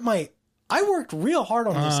subvert my... I worked real hard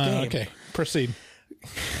on this game. Okay, proceed.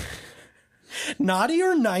 Naughty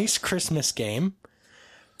or Nice Christmas game.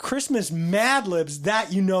 Christmas Mad Libs,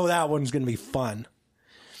 that one's going to be fun.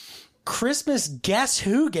 Christmas Guess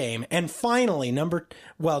Who game. And finally,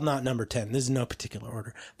 not number 10. This is no particular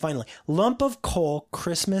order. Finally, Lump of Coal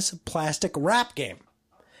Christmas Plastic Wrap game.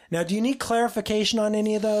 Now, do you need clarification on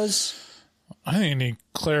any of those? I think I need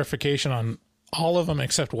clarification on all of them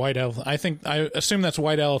except White Elephant. I assume that's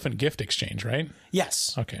White Elephant Gift Exchange, right?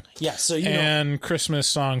 Yes. Okay. Yes. So Christmas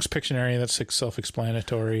Songs Pictionary, that's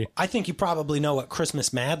self-explanatory. I think you probably know what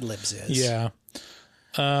Christmas Mad Libs is. Yeah.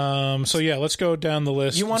 Let's go down the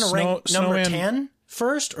list. You want to rank number 10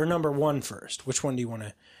 first or number 1 first? Which one do you want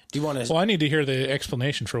to... Well, I need to hear the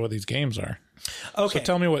explanation for what these games are. Okay. So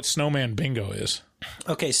tell me what Snowman Bingo is.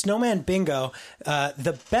 Okay, Snowman Bingo.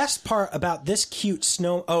 The best part about this cute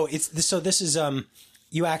snow... this is...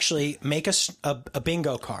 you actually make a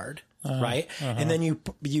bingo card, right? And then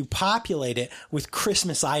you populate it with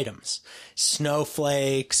Christmas items.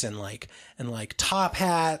 Snowflakes and top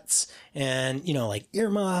hats and, like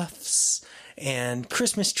earmuffs and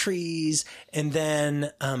Christmas trees. And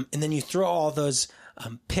then you throw all those...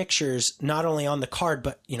 pictures not only on the card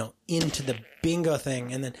but into the bingo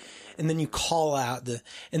thing, and then you call out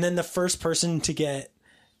and then the first person to get,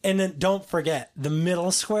 and then don't forget the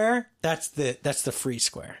middle square, that's the free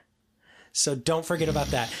square, so don't forget about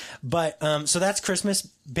that. But so that's Christmas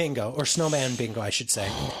Bingo, or Snowman Bingo I should say,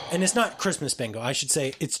 and it's not Christmas Bingo, I should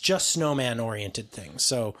say it's just snowman oriented things,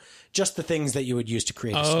 so just the things that you would use to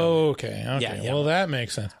create a snowman. Okay. Yeah. Well, that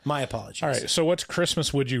makes sense. My apologies. All right. So what's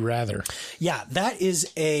Christmas Would You Rather? Yeah, that is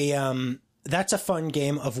that's a fun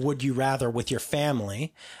game of Would You Rather with your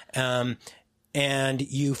family. And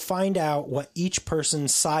you find out what each person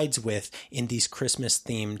sides with in these Christmas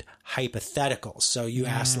themed hypotheticals. So you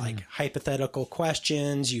ask hypothetical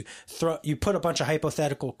questions, you put a bunch of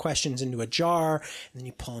hypothetical questions into a jar, and then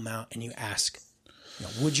you pull them out and you ask,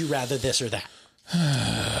 would you rather this or that?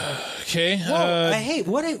 Okay. Hey,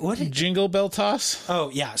 what Jingle Bell Toss? Oh,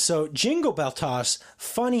 yeah. So Jingle Bell Toss,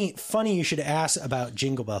 funny you should ask about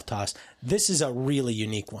Jingle Bell Toss. This is a really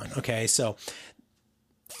unique one. Okay. So,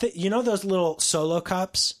 those little solo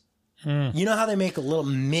cups? You know how they make little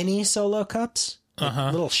mini solo cups?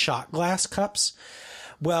 Little shot glass cups?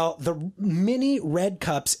 Well, the mini red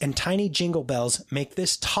cups and tiny jingle bells make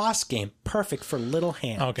this toss game perfect for little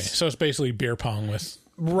hands. Okay. So it's basically beer pong with...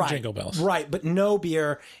 Jingle bells. Right, but no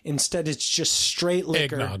beer. Instead, it's just straight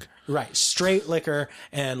liquor. Eggnog. Right, straight liquor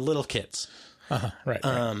and little kids. Right.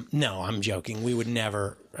 No, I'm joking. We would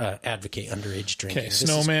never advocate underage drinking. Okay,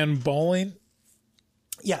 Snowman Bowling?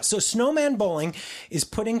 Yeah, so Snowman Bowling is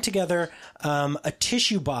putting together a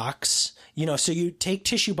tissue box. So you take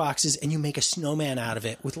tissue boxes and you make a snowman out of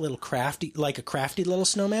it with a little crafty little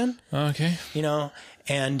snowman. Okay.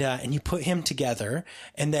 And you put him together,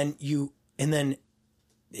 and then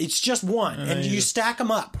it's just one, and you stack them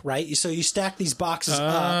up, right? So you stack these boxes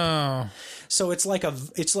up. So it's like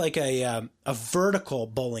a vertical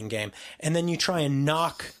bowling game, and then you try and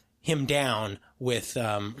knock him down with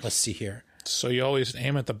let's see here. So you always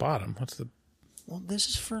aim at the bottom. well, this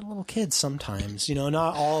is for little kids sometimes. You know,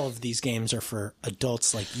 not all of these games are for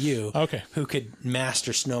adults like you who could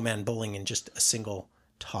master snowman bowling in just a single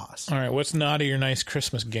toss. All right, what's Naughty or Nice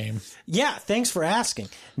Christmas game? Yeah, thanks for asking.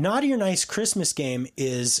 Naughty or Nice Christmas game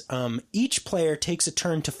is each player takes a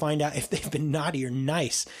turn to find out if they've been naughty or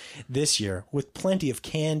nice this year, with plenty of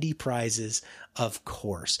candy prizes, of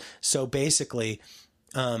course. So basically,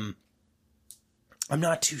 I'm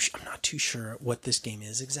not too sure what this game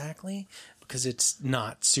is exactly, because it's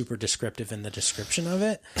not super descriptive in the description of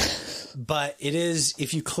it. But it is,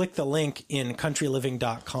 if you click the link in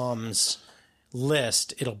countryliving.com's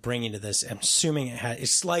list, it'll bring you to this. I'm assuming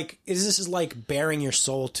this is like bearing your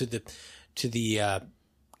soul to the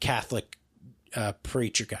Catholic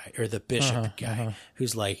preacher guy, or the bishop guy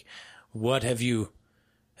who's like, what have you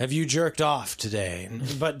jerked off today?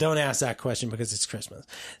 But don't ask that question because it's Christmas.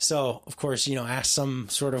 So of course, ask some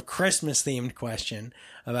sort of Christmas themed question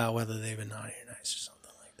about whether they've been naughty or nice or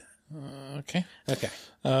something like that.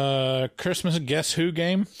 Okay. Christmas Guess Who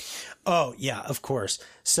game? Oh yeah, of course.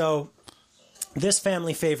 So this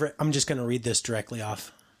family favorite, I'm just going to read this directly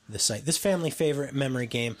off the site. This family favorite memory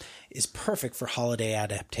game is perfect for holiday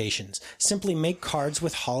adaptations. Simply make cards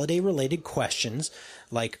with holiday related questions,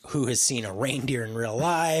 like who has seen a reindeer in real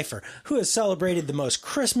life, or who has celebrated the most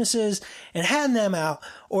Christmases, and hand them out,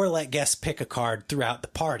 or let guests pick a card throughout the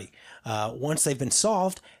party. Once they've been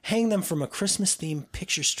solved, hang them from a Christmas themed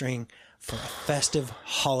picture string for a festive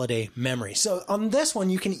holiday memory. So on this one,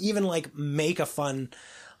 you can even make a fun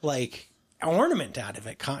ornament out of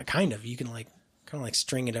it. Kind of. You can kind of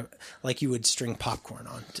string it up like you would string popcorn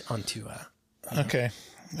onto. Okay,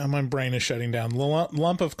 my brain is shutting down.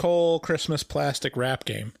 Lump of coal Christmas plastic wrap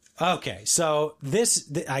game. Okay, so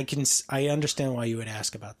I understand why you would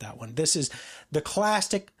ask about that one. This is the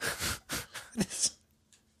classic.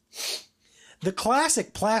 The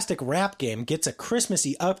classic plastic wrap game gets a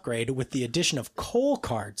Christmassy upgrade with the addition of coal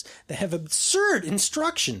cards that have absurd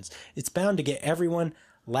instructions. It's bound to get everyone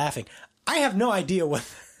laughing. I have no idea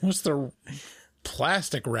what's the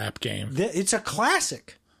plastic wrap game. It's a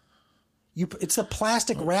classic. It's a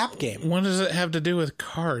plastic wrap game. What does it have to do with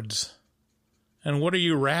cards? And what are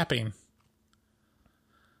you wrapping?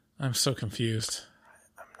 I'm so confused.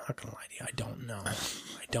 I'm not going to lie to you. I don't know.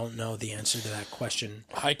 I don't know the answer to that question.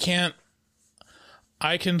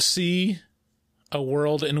 I can see a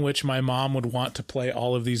world in which my mom would want to play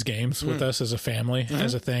all of these games with us as a family,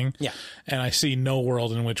 as a thing. Yeah. And I see no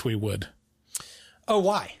world in which we would. Oh,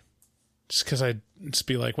 why? Just because I'd just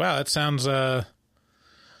be like, wow, that sounds...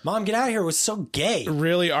 Mom, get out of here. It was so gay.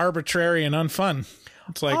 Really arbitrary and unfun.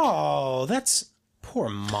 It's like... Oh, that's... Poor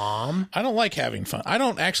Mom. I don't like having fun. I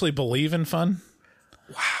don't actually believe in fun.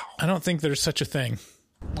 Wow. I don't think there's such a thing.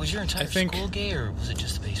 Was your entire school gay, or was it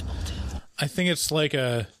just the baseball team? I think it's like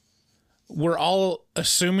we're all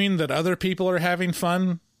assuming that other people are having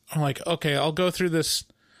fun. I'm like, okay, I'll go through this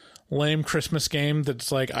lame Christmas game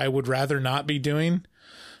that's like I would rather not be doing.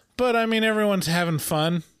 But I mean, everyone's having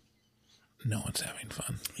fun. No one's having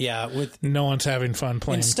fun. Yeah, no one's having fun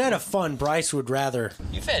playing. Instead of fun, Bryce would rather...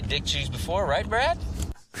 You've had dick cheese before, right, Brad?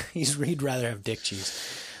 He'd rather have dick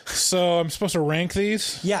cheese. So I'm supposed to rank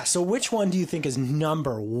these? Yeah, so which one do you think is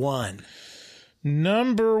number one?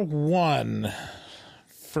 Number one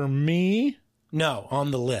for me? No, on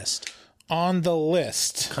the list. On the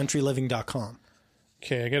list. Countryliving.com.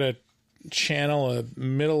 Okay, I gotta channel a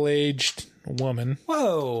middle-aged woman.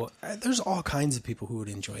 Whoa, there's all kinds of people who would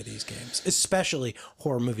enjoy these games, especially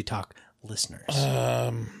Horror Movie Talk listeners.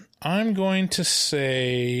 I'm going to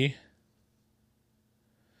say...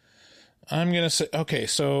 okay,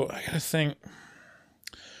 so I gotta think.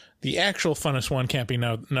 The actual funnest one can't be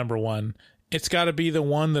number one. It's got to be the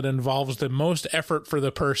one that involves the most effort for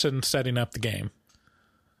the person setting up the game.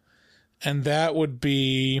 And that would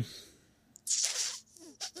be...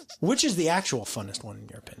 Which is the actual funnest one, in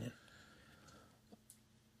your opinion?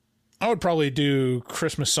 I would probably do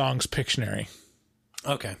Christmas Songs Pictionary.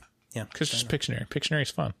 Okay. Yeah. Because just Pictionary. Pictionary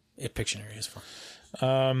is fun. Pictionary is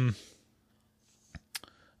fun.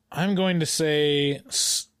 I'm going to say...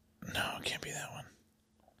 No, it can't be that one.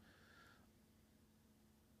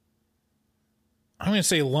 I'm going to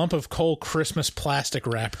say Lump of Coal Christmas Plastic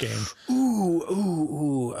Wrap Game. Ooh.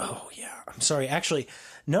 Oh, yeah. I'm sorry. Actually,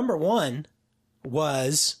 number one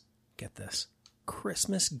was, get this,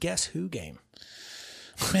 Christmas Guess Who game.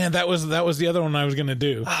 Man, that was the other one I was going to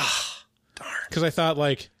do. Ah, darn. Because I thought,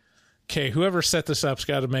 okay, whoever set this up's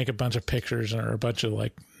got to make a bunch of pictures or a bunch of,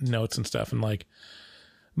 notes and stuff. And,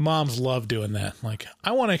 moms love doing that.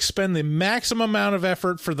 I want to expend the maximum amount of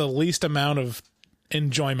effort for the least amount of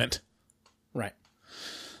enjoyment. Right.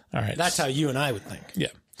 All right. That's how you and I would think. Yeah.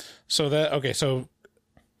 So that okay. So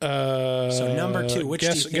number 2. Which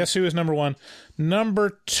guess who is number 1?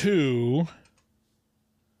 Number 2.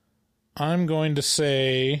 I'm going to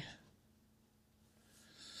say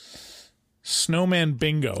Snowman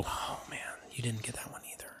Bingo. Oh man, you didn't get that one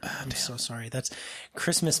either. I'm so sorry. That's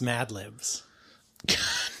Christmas Mad Libs.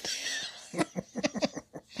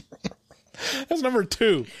 That's number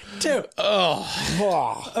 2. 2.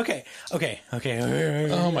 Oh. Okay.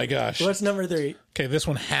 Oh my gosh. What's number 3? Okay, this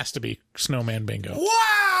one has to be Snowman Bingo.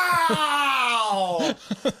 Wow!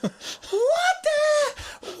 What the?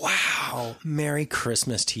 Wow. Merry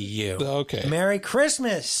Christmas to you. Okay. Merry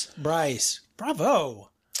Christmas, Bryce. Bravo.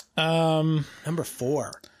 Number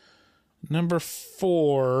 4. Number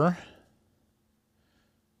 4.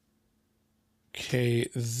 Okay,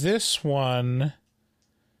 this one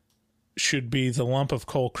should be the Lump of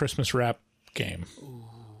Coal Christmas Wrap game. Ooh,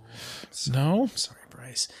 no? Sorry,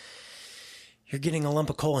 Bryce. You're getting a lump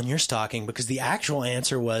of coal in your stocking because the actual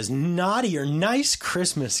answer was Naughty or Nice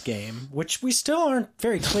Christmas Game, which we still aren't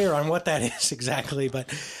very clear on what that is exactly.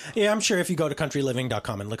 But yeah, I'm sure if you go to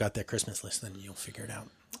countryliving.com and look at their Christmas list, then you'll figure it out.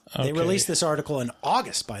 Okay. They released this article in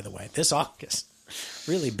August, by the way. This August.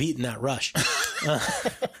 Really beating that rush.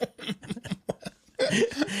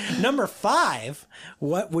 Number 5,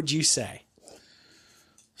 what would you say?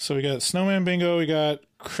 So we got Snowman Bingo, we got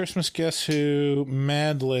Christmas Guess Who,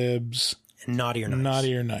 Mad Libs, and Naughty or Nice.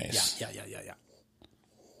 Naughty or Nice. Yeah.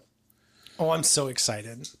 Oh, I'm so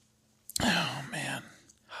excited. Oh, man.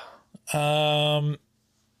 Oh,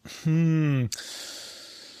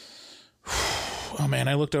 man,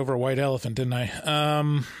 I looked over White Elephant, didn't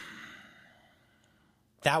I?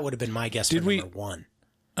 That would have been my guess for number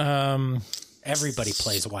 1. Everybody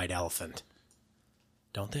plays White Elephant,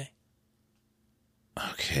 don't they?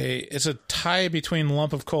 Okay, it's a tie between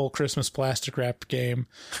Lump of Coal Christmas Plastic Wrap Game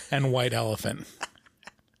and White Elephant.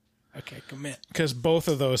 Okay, commit. Because both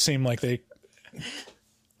of those seem like they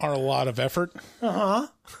are a lot of effort. Uh-huh.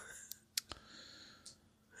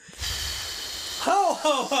 Ho,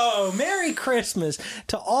 ho, ho! Merry Christmas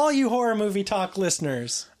to all you Horror Movie Talk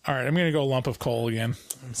listeners. All right, I'm going to go Lump of Coal again.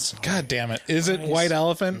 I'm sorry. God damn it. Is it White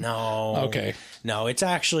Elephant? No. Okay. No, it's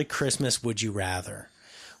actually Christmas Would You Rather,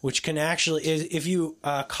 which can actually, if you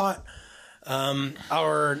caught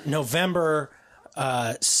our November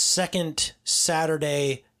 2nd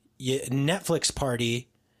Saturday Netflix party,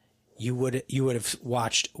 you would have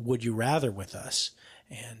watched Would You Rather with us.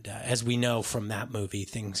 And as we know from that movie,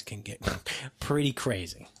 things can get pretty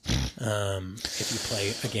crazy if you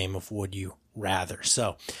play a game of Would You Rather.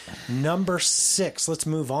 So, number 6. Let's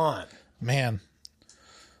move on. Man.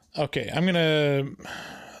 Okay, I'm gonna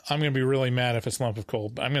be really mad if it's Lump of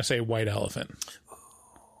Coal. I'm gonna say White Elephant.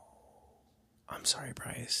 I'm sorry,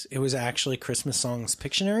 Bryce. It was actually Christmas Songs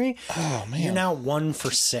Pictionary. Oh man! You're now 1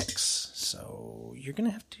 for 6, so you're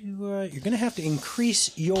gonna have to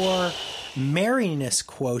increase your merriness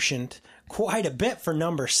quotient quite a bit for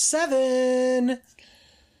number 7.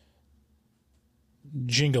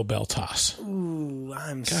 Jingle Bell Toss. Ooh,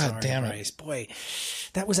 I'm God sorry, damn Bryce. it. Boy,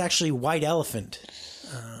 that was actually White Elephant.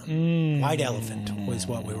 White Elephant was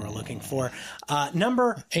what we were looking for.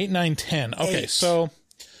 Number 8, 9, 10. Okay, 8. so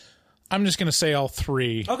I'm just gonna say all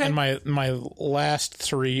 3 okay. in my last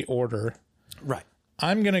 3 order. Right.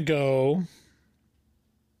 I'm gonna go.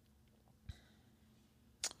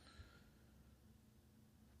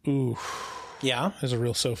 Ooh. Yeah. That's a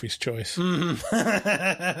real Sophie's choice. Mm-hmm.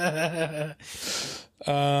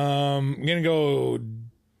 I'm going to go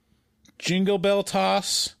Jingle Bell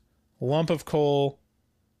Toss, Lump of Coal,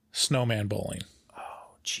 Snowman Bowling.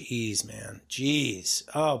 Oh, jeez, man. Jeez.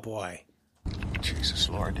 Oh, boy. Jesus,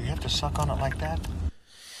 Lord, do you have to suck on it like that?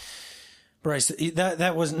 Bryce,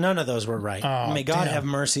 that was none of those were right. Oh, May God damn. have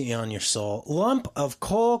mercy on your soul. Lump of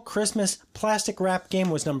Coal Christmas Plastic Wrap Game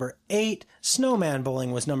was number 8. Snowman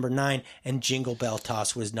Bowling was number 9, and Jingle Bell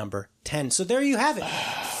Toss was number 10. So there you have it.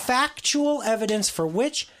 Factual evidence for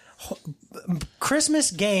which Christmas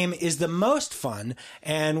game is the most fun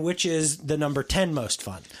and which is the number 10 most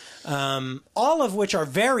fun. All of which are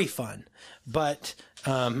very fun, but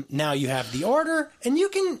now you have the order, and you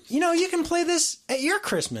can play this at your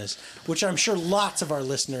Christmas, which I'm sure lots of our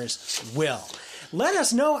listeners will. Let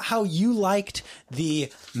us know how you liked the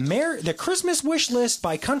Christmas Wish List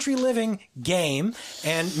by Country Living game,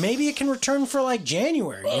 and maybe it can return for like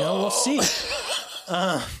January. We'll see.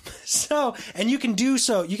 And you can do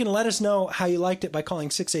so. You can let us know how you liked it by calling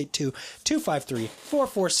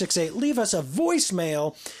 682-253-4468. Leave us a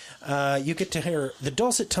voicemail. You get to hear the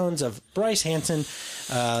dulcet tones of Bryce Hanson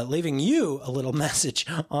leaving you a little message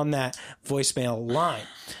on that voicemail line.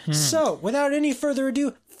 So, without any further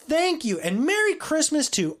ado, thank you, and Merry Christmas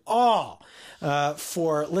to all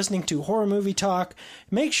for listening to Horror Movie Talk.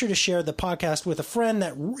 Make sure to share the podcast with a friend.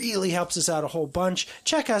 That really helps us out a whole bunch.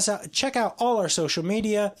 Check out all our social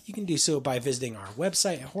media. You can do so by visiting our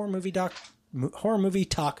website at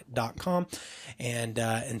horrormovietalk.com,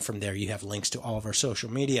 and from there you have links to all of our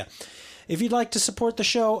social media. If you'd like to support the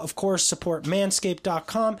show, of course, support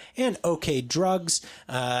manscaped.com and OK Drugs.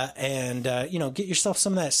 Get yourself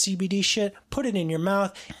some of that CBD shit, put it in your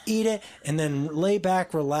mouth, eat it, and then lay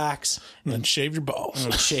back, relax. And then shave your balls.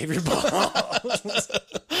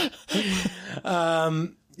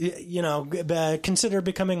 Consider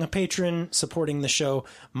becoming a patron, supporting the show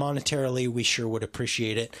monetarily. We sure would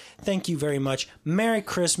appreciate it. Thank you very much. Merry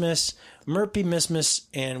Christmas, Merpy Missmas,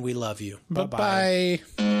 and we love you. Bye-bye.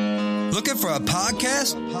 Looking for a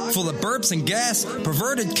podcast full of burps and gas,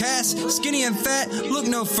 perverted cast, skinny and fat? Look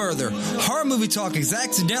no further. Horror Movie Talk is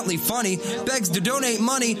accidentally funny, begs to donate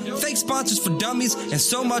money, fake sponsors for dummies, and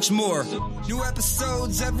so much more. New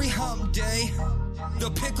episodes every hump day.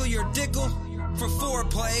 They'll pickle your dickle for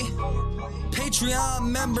foreplay. Patreon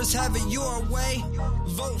members have it your way.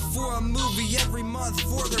 Vote for a movie every month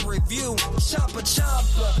for the review. Choppa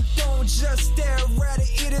choppa, don't just stare at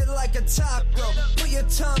it, eat it like a taco. Put your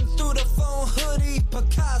tongue through the phone, hoodie,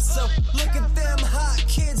 Picasso. Look at them hot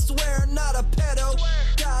kids, swear not a pedo.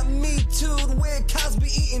 Got me too'd with Cosby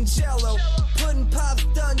eating jello. Pudding Pops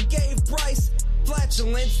done gave Bryce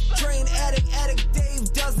flatulence. Drain addict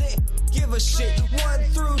Dave doesn't give a shit. 1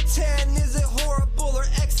 through 10, is it horrible or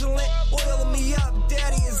excellent? Oil me up,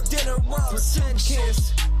 daddy, is dinner Robinson.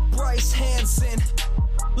 Kiss Bryce Hansen.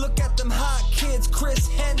 Look at them hot kids, Chris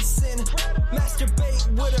Henson. Masturbate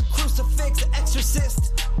with a crucifix,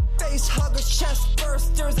 exorcist. Face huggers, chest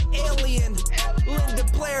bursters, alien. Linda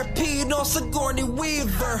Blair peed on Sigourney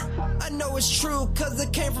Weaver. I know it's true cause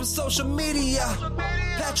it came from social media.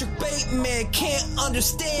 Patrick Bateman can't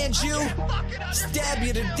understand you. Stab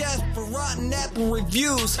you to death for rotten apple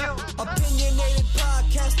reviews. Opinionated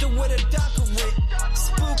podcaster with a doctorate.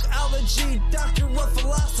 Spook allergy, doctor of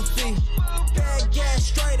philosophy. Bad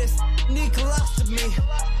gastritis, need colostomy.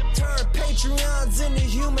 Turn Patreons into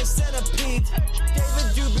human centipedes.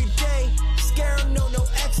 David Doobie Day, scare him, no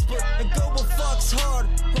expert. And Goble fucks hard,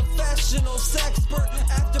 professional sexpert.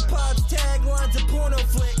 Afterpods, taglines, and porno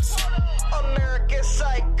flicks. American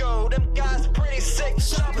Psycho, them guys pretty sick.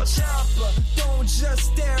 Choppa choppa, don't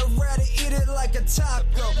just stare at it, eat it like a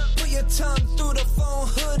taco. Put your tongue through the phone,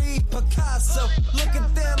 hoodie, Picasso. Look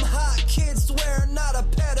at them hot kids, swear not a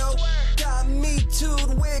pedo. Got me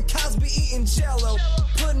too'd with Cosby eating jello.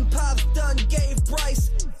 Pudding Pops done gave Bryce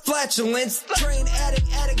flatulence. Train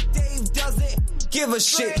addict Dave doesn't give a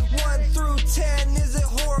shit. 1 through 10, is it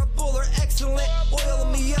horrible or excellent? Oil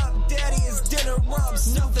me up, daddy, is dinner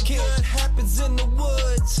Robinson. Nothing good happens in the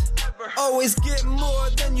woods. Always get more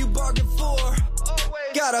than you bargain for.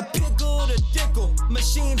 Got a pickle to dickle,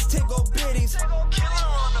 machines tickle bitties. Killer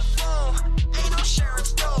on the phone, ain't no Sharon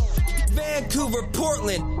Stone. Vancouver,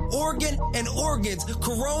 Portland, Oregon, and organs.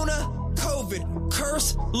 Corona, COVID,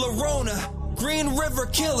 curse, Lorona. Green River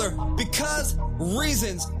Killer, because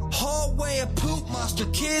reasons. Hallway of poop monster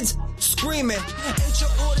kids screaming. Ain't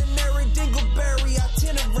your ordinary dingleberry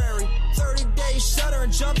itinerary. 30-day shutter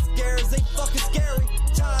and jump scares, ain't fucking scary.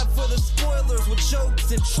 Time for the spoilers with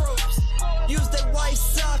jokes and tropes. Use their white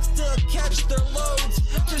socks to catch their loads.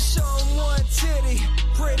 Just show them one titty,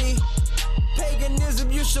 pretty.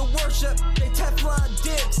 Paganism you should worship, they Teflon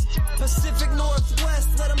dicks. Pacific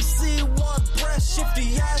Northwest, let them see one breast.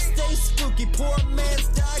 Shifty ass, stay spooky, poor man's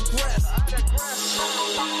digress.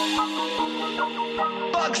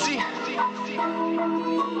 Bugsy,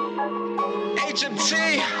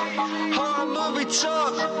 HMT, Horror Movie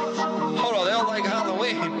Talk. Hold on, they don't like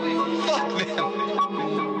Halloween. Fuck them.